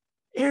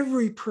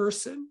 every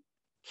person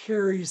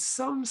carries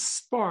some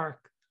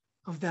spark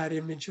of that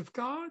image of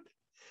God.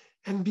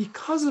 And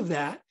because of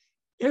that,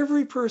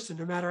 every person,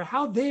 no matter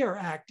how they are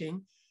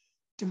acting,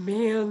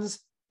 demands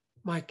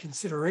my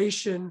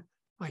consideration,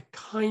 my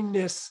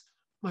kindness,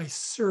 my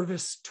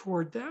service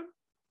toward them.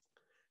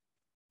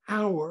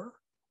 Our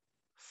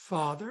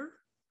Father,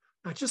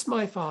 not just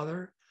my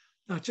Father,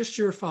 not just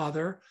your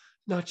Father,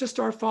 not just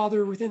our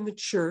Father within the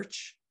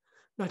church,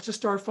 not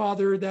just our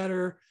Father that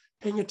are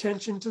paying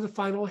attention to the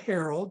final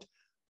herald,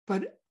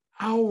 but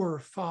our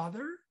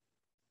Father,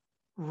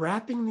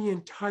 wrapping the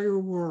entire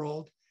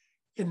world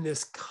in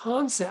this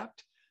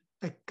concept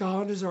that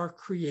God is our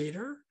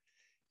creator,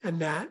 and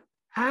that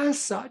as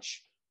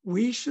such,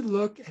 we should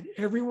look at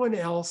everyone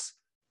else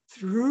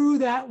through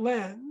that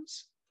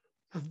lens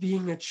of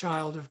being a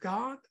child of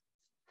God.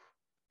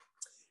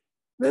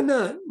 Then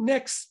the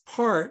next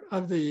part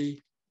of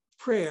the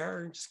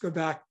prayer, just go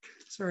back,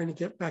 starting to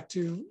get back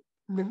to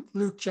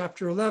Luke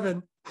chapter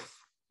 11.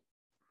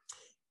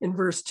 In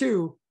verse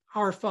 2,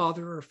 "Our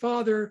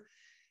Father,"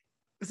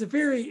 is a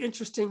very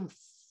interesting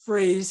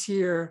phrase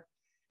here,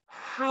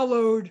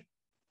 "Hallowed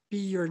be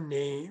your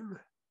name."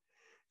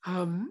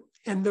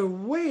 And the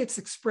way it's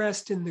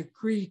expressed in the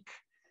Greek,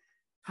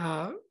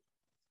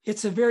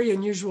 it's a very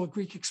unusual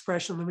Greek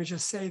expression, let me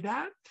just say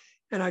that.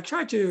 And I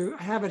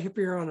have it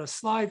here on a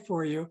slide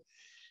for you.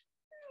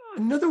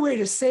 Another way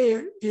to say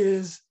it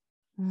is,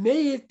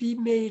 may it be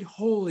made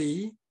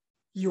holy,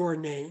 your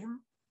name.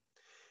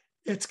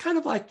 It's kind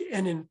of like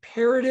an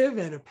imperative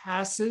and a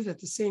passive at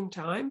the same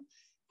time.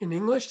 In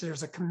English,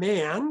 there's a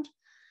command.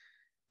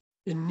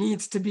 It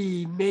needs to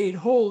be made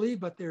holy,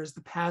 but there's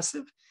the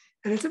passive.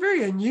 And it's a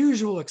very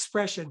unusual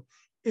expression.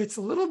 It's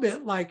a little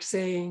bit like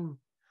saying,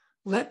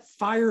 let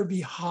fire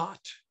be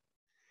hot.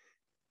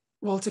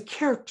 Well, it's a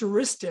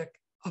characteristic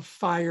of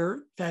fire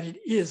that it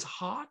is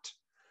hot.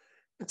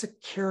 It's a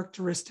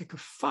characteristic of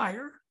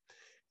fire.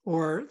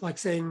 Or like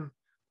saying,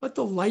 let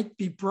the light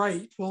be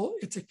bright. Well,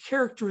 it's a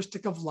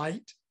characteristic of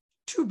light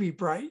to be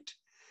bright.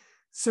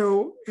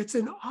 So it's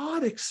an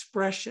odd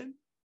expression.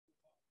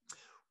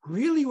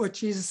 Really what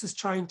Jesus is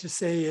trying to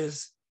say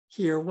is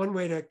here, one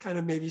way to kind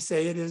of maybe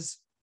say it is,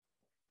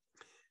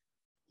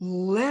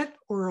 let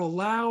or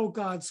allow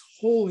God's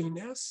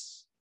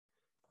holiness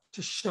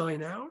to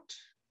shine out.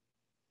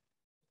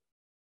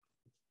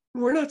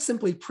 We're not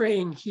simply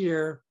praying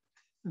here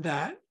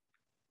that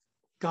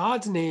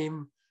God's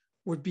name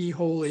would be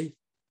holy.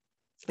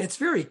 It's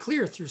very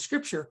clear through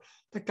Scripture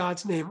that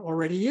God's name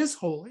already is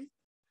holy.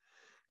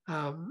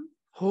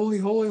 Holy,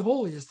 holy,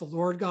 holy is the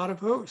Lord God of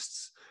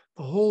hosts.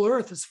 The whole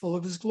earth is full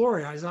of his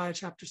glory. Isaiah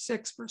chapter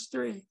 6, verse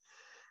 3.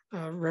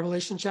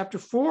 Revelation chapter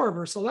 4,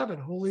 verse 11.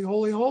 Holy,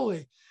 holy,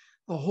 holy.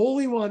 The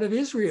Holy One of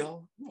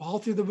Israel, all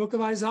through the book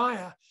of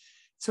Isaiah.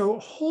 So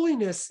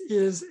holiness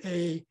is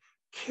a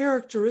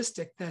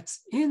characteristic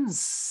that's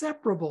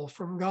inseparable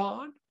from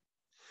God.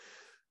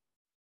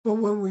 But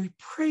when we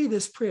pray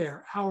this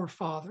prayer, Our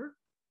Father,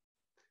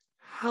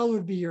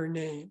 hallowed be your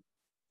name,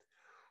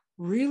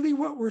 really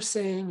what we're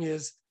saying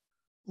is,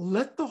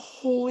 let the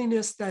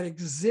holiness that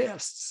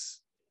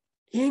exists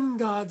in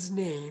God's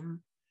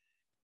name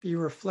be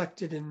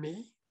reflected in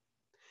me.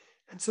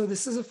 And so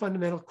this is a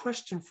fundamental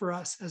question for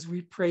us as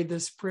we pray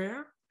this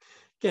prayer.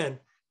 Again,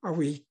 are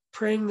we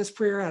praying this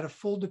prayer out of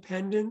full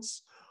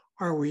dependence?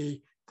 Are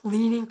we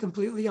leaning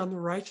completely on the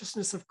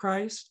righteousness of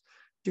Christ?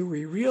 Do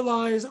we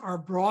realize our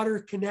broader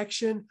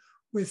connection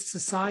with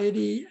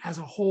society as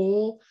a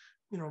whole,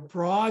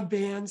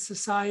 broadband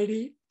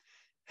society?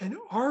 And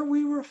are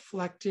we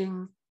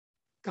reflecting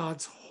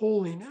God's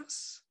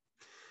holiness?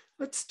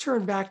 Let's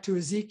turn back to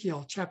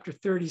Ezekiel chapter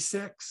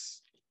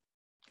 36.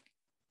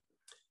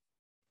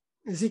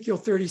 Ezekiel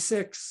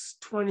 36,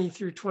 20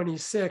 through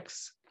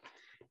 26.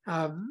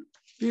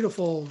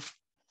 Beautiful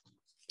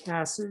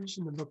passage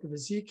in the book of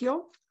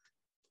Ezekiel.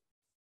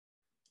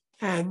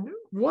 And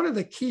one of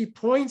the key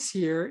points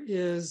here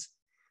is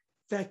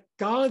that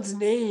God's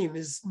name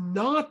is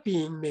not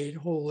being made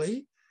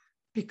holy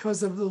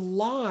because of the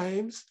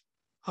lives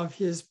of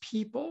his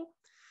people.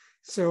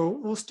 So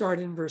we'll start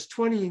in verse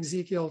 20,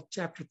 Ezekiel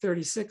chapter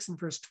 36 and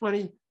verse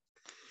 20,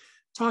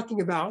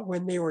 talking about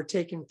when they were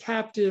taken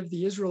captive,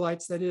 the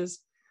Israelites, that is,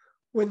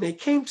 when they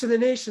came to the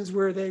nations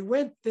where they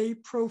went, they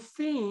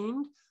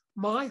profaned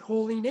my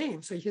holy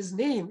name. So his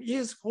name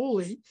is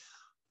holy,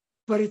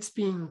 but it's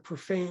being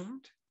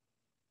profaned.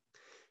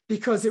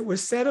 Because it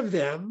was said of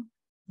them,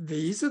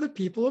 these are the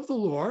people of the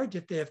Lord,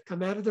 yet they have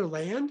come out of their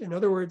land. In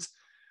other words,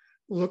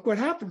 look what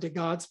happened to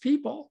God's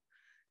people.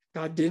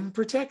 God didn't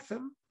protect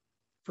them.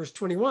 Verse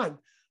 21,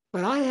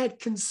 but I had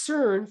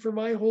concern for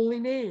my holy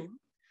name,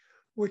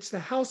 which the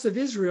house of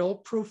Israel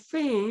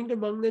profaned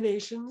among the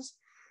nations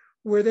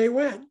where they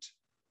went.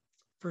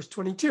 Verse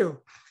 22,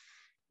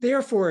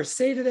 therefore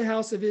say to the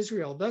house of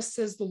Israel, thus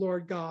says the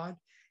Lord God,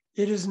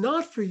 it is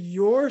not for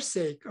your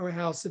sake, O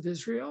house of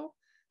Israel,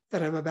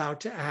 that I'm about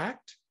to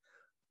act,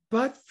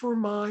 but for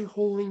my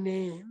holy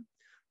name,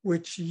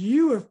 which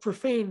you have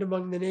profaned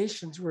among the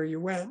nations where you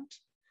went.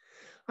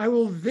 I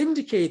will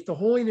vindicate the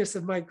holiness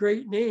of my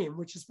great name,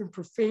 which has been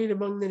profaned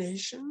among the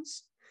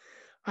nations.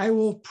 I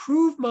will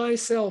prove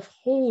myself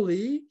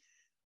holy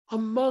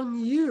among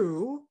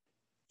you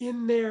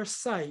in their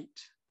sight.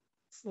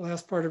 It's the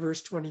last part of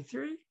verse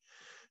 23.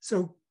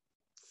 So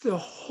the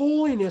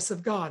holiness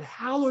of God,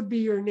 hallowed be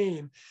your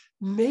name.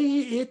 May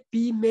it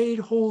be made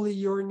holy,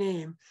 your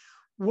name.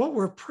 What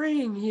we're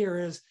praying here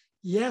is,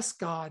 yes,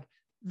 God,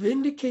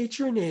 vindicate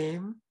your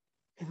name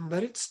and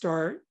let it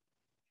start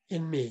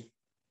in me.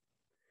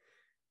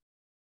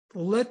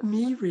 Let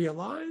me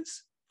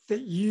realize that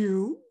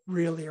you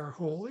really are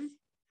holy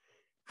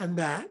and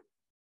that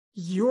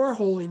your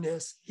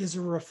holiness is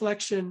a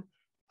reflection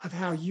of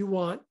how you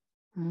want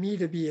me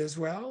to be as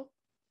well.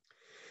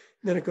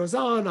 And then it goes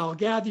on, I'll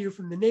gather you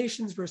from the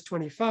nations, verse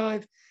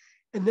 25,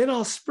 and then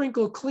I'll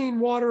sprinkle clean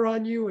water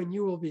on you and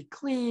you will be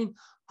clean.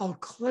 I'll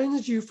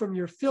cleanse you from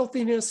your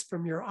filthiness,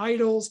 from your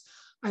idols.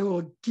 I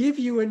will give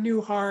you a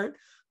new heart.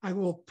 I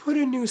will put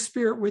a new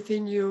spirit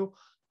within you.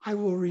 I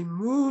will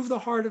remove the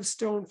heart of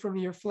stone from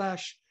your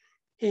flesh.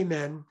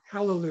 Amen.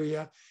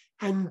 Hallelujah.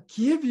 And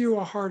give you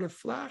a heart of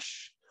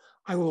flesh.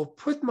 I will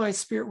put my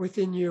spirit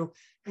within you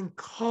and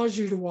cause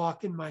you to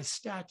walk in my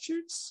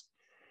statutes.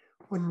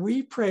 When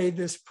we pray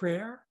this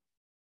prayer,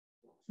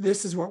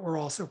 this is what we're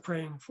also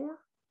praying for.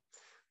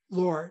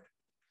 Lord,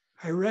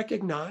 I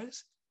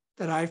recognize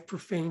that I've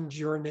profaned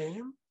your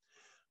name.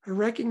 I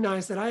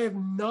recognize that I have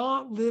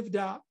not lived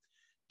up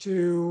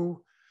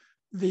to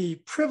the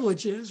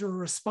privileges or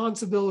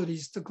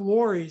responsibilities, the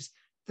glories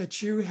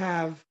that you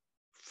have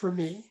for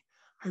me.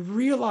 I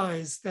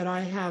realize that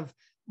I have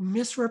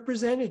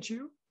misrepresented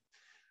you.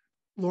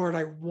 Lord,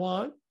 I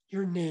want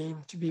your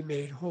name to be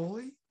made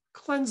holy.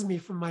 Cleanse me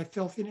from my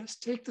filthiness.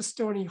 Take the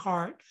stony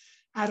heart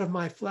out of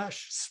my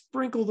flesh.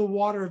 Sprinkle the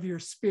water of your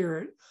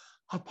spirit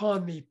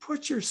upon me.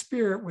 Put your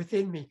spirit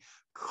within me.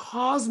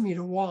 Cause me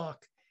to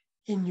walk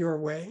in your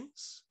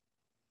ways.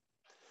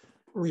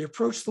 When we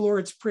approach the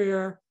Lord's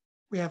Prayer,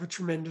 we have a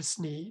tremendous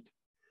need.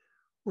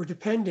 We're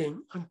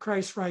depending on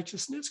Christ's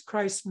righteousness,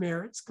 Christ's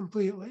merits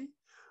completely.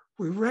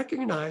 We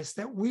recognize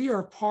that we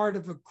are part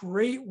of a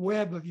great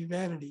web of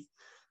humanity,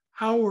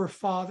 our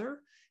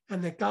Father,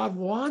 and that God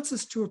wants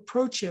us to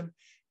approach him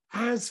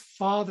as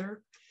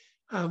Father.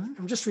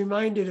 I'm just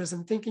reminded as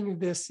I'm thinking of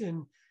this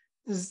in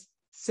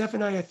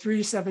Zephaniah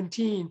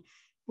 3:17,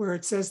 where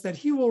it says that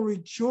he will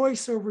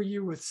rejoice over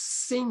you with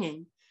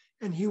singing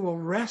and he will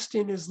rest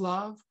in his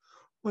love.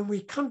 When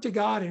we come to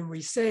God and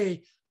we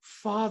say,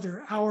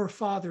 Father, our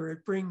Father,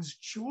 it brings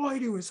joy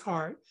to his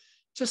heart.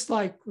 Just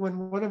like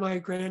when one of my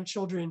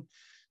grandchildren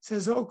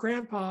says, oh,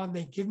 Grandpa, and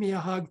they give me a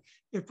hug,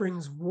 it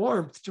brings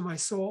warmth to my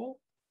soul.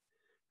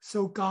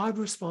 So God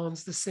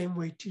responds the same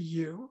way to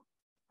you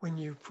when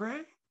you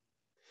pray.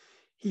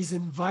 He's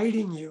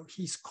inviting you,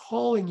 he's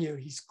calling you,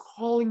 he's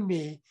calling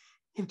me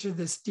into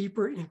this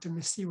deeper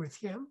intimacy with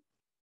him.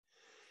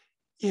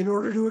 In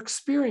order to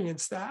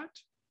experience that,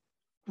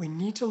 we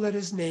need to let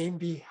his name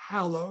be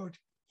hallowed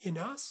in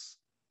us.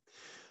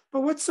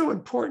 But what's so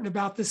important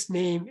about this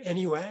name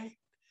anyway?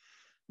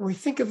 When we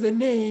think of the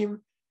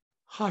name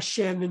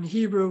Hashem in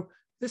Hebrew,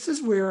 this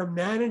is where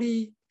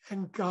humanity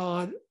and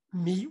God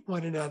meet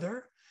one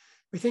another.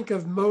 We think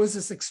of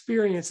Moses'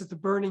 experience at the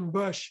burning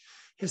bush.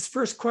 His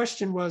first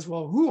question was,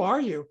 well, who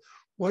are you?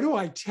 What do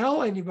I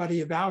tell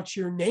anybody about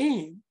your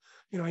name?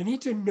 I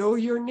need to know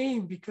your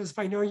name, because if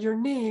I know your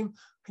name,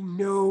 I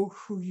know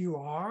who you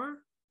are.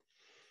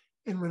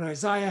 And when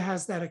Isaiah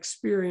has that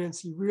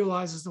experience, he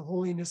realizes the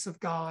holiness of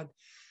God.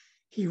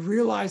 He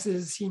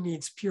realizes he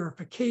needs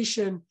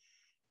purification.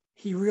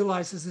 He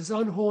realizes his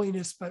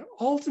unholiness, but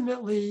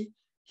ultimately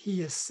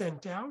he is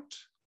sent out.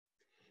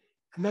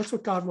 And that's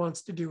what God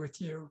wants to do with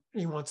you,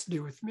 and he wants to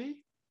do with me.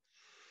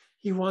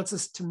 He wants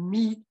us to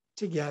meet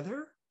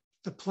together,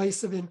 the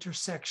place of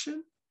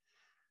intersection.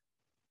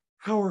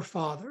 Our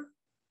Father,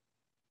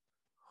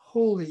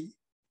 holy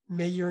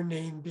may your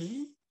name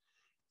be,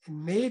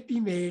 and may it be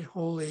made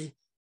holy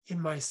in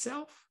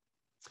myself.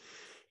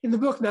 In the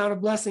book Mount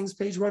of Blessings,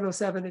 page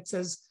 107, it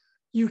says,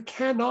 you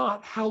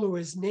cannot hallow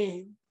his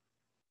name.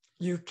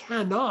 You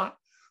cannot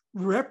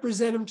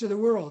represent him to the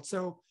world.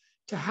 So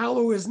to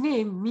hallow his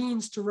name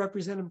means to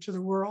represent him to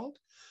the world.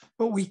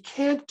 But we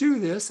can't do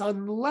this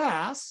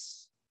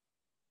unless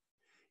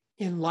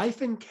in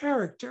life and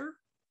character,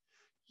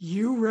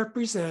 you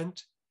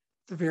represent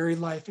the very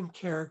life and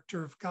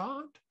character of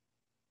God.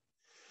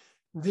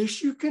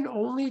 This you can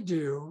only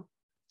do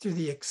through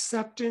the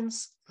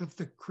acceptance of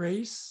the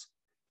grace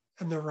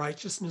and the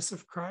righteousness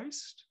of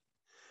Christ.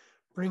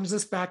 Brings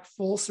us back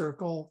full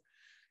circle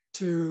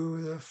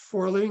to the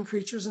 4 living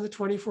creatures and the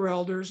 24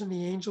 elders and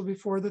the angel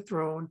before the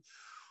throne,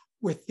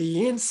 with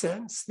the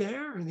incense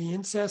there, and the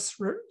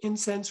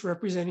incense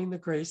representing the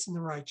grace and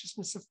the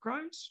righteousness of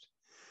Christ.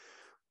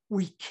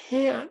 We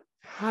can't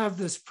have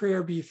this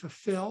prayer be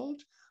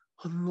fulfilled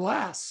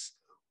unless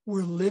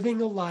we're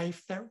living a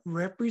life that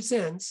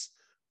represents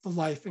the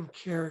life and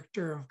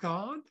character of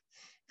God.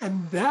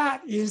 And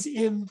that is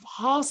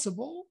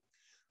impossible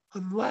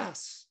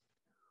unless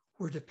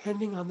we're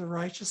depending on the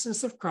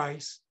righteousness of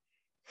Christ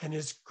and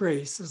his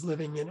grace is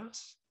living in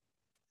us.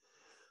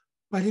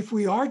 But if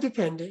we are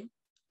depending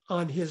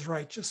on his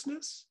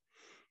righteousness,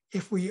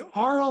 if we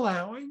are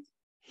allowing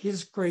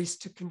his grace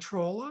to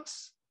control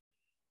us,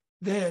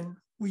 then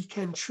we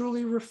can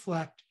truly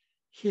reflect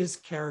his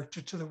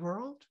character to the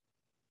world.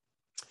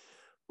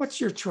 What's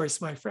your choice,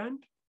 my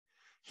friend?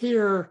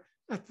 Here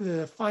at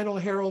the Final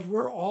Herald,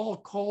 we're all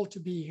called to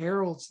be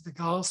heralds of the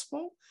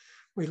gospel.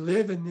 We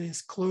live in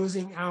this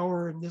closing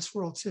hour in this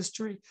world's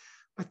history,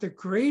 but the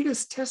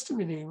greatest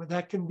testimony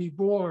that can be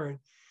born,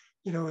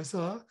 is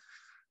a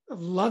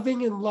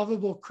loving and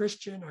lovable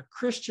Christian,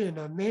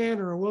 a man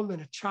or a woman,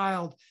 a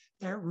child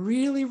that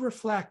really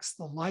reflects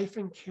the life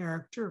and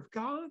character of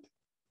God.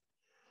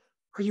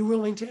 Are you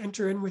willing to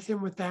enter in with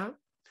him with that?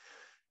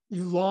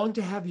 You long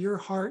to have your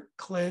heart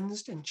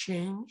cleansed and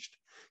changed,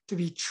 to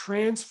be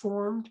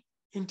transformed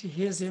into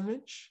his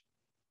image?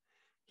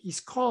 He's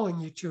calling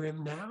you to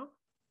him now.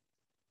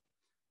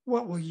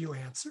 What will you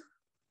answer?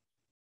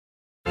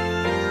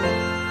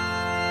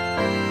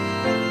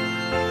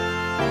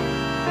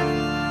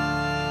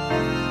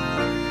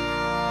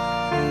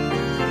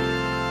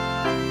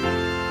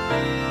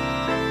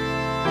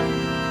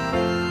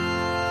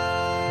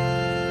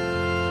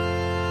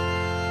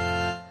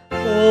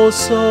 O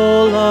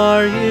soul,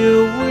 are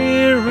you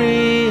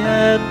weary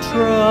and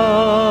troubled?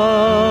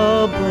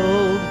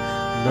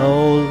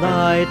 No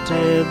light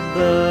in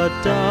the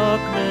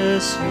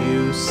darkness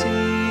you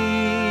see.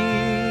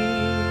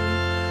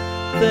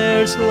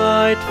 there's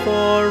light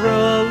for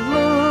a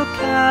look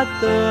at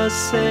the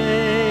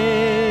Savior,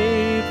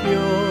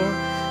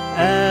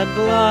 and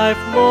life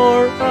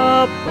more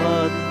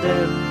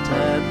abundant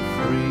and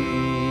free.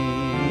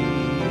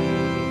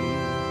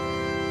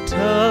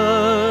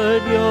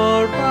 Turn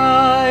your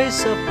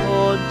eyes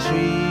upon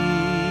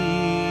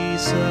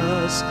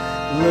Jesus,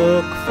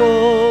 look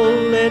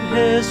full in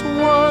his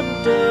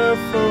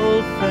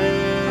wonderful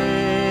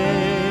face,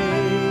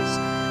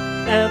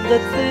 and the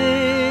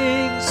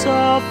things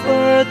of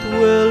earth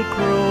will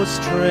grow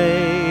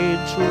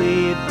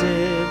strangely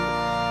dim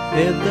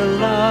in the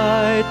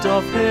light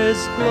of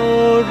his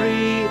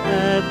glory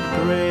and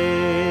grace.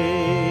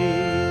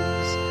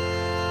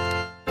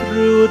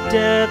 Through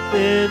death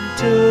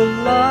into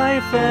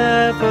life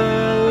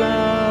everlasting,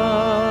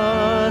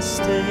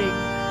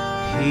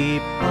 he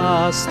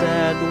passed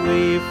and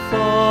we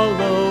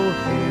follow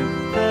him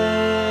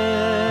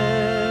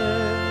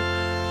there.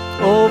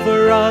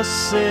 Over us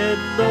sin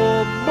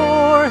no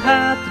more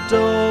hath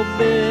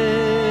dominion,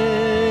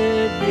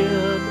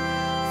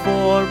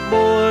 for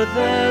more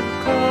than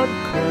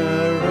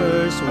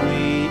conquerors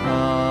we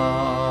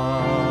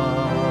are.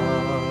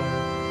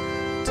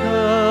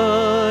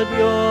 Turn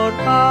your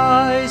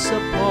eyes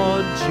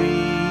upon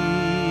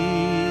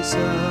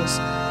Jesus,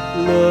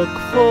 look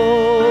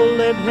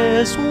full in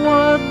his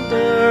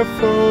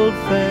wonderful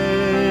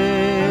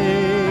face,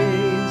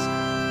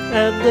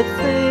 and the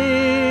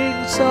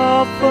things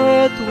of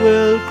earth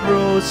will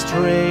grow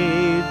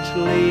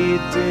strangely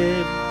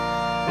dim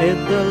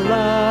in the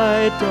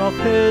light of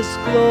his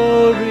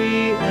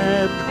glory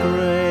and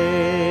grace.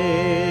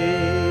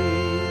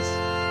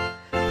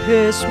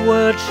 His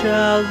word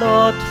shall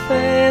not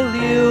fail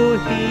you,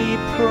 he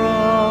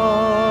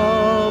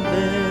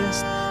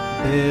promised.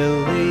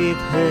 Believe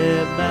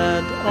him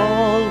and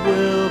all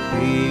will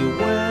be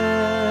well.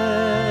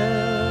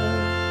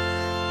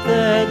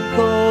 Then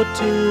go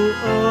to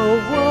a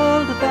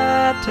world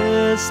that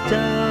is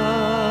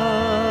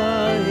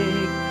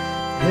dying,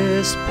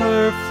 his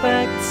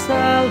perfect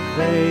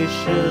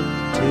salvation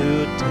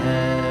to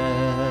tell.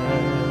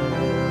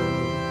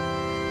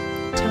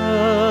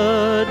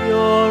 Turn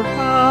your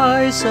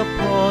eyes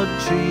upon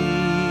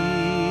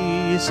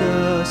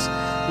Jesus,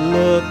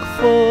 look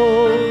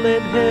full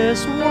in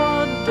his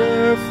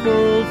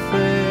wonderful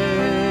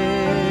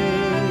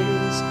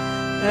face,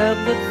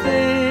 and the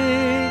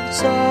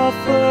things of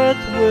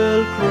earth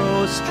will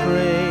grow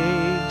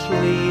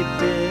strangely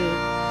dim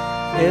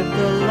in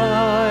the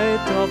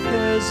light of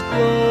his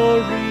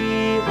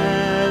glory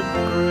and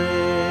grace.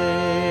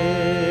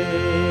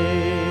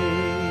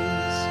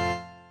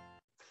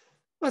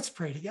 Let's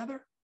pray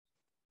together.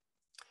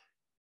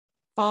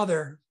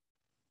 Father,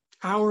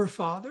 our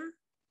Father,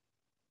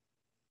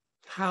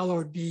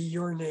 hallowed be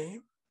your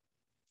name.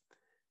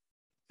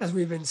 As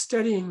we've been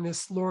studying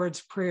this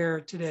Lord's Prayer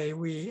today,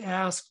 we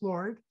ask,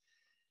 Lord,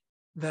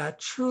 that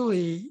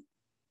truly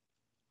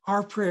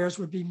our prayers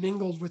would be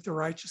mingled with the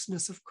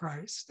righteousness of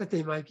Christ, that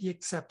they might be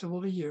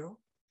acceptable to you,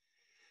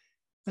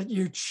 that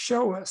you'd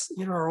show us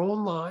in our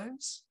own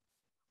lives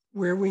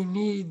where we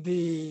need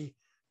the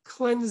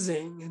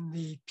cleansing and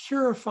the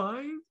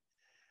purifying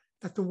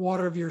that the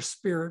water of your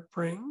Spirit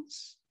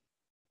brings.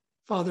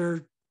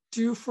 Father,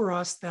 do for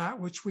us that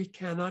which we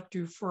cannot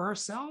do for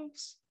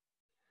ourselves.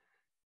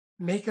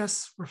 Make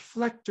us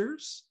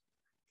reflectors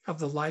of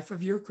the life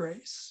of your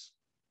grace,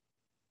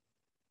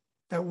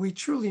 that we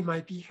truly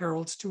might be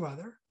heralds to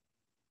others.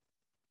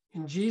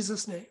 In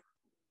Jesus' name,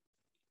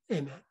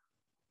 amen.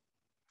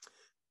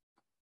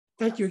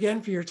 Thank you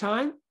again for your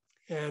time,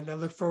 and I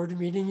look forward to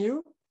meeting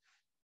you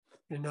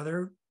in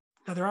another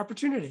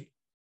opportunity.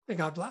 May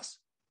God bless.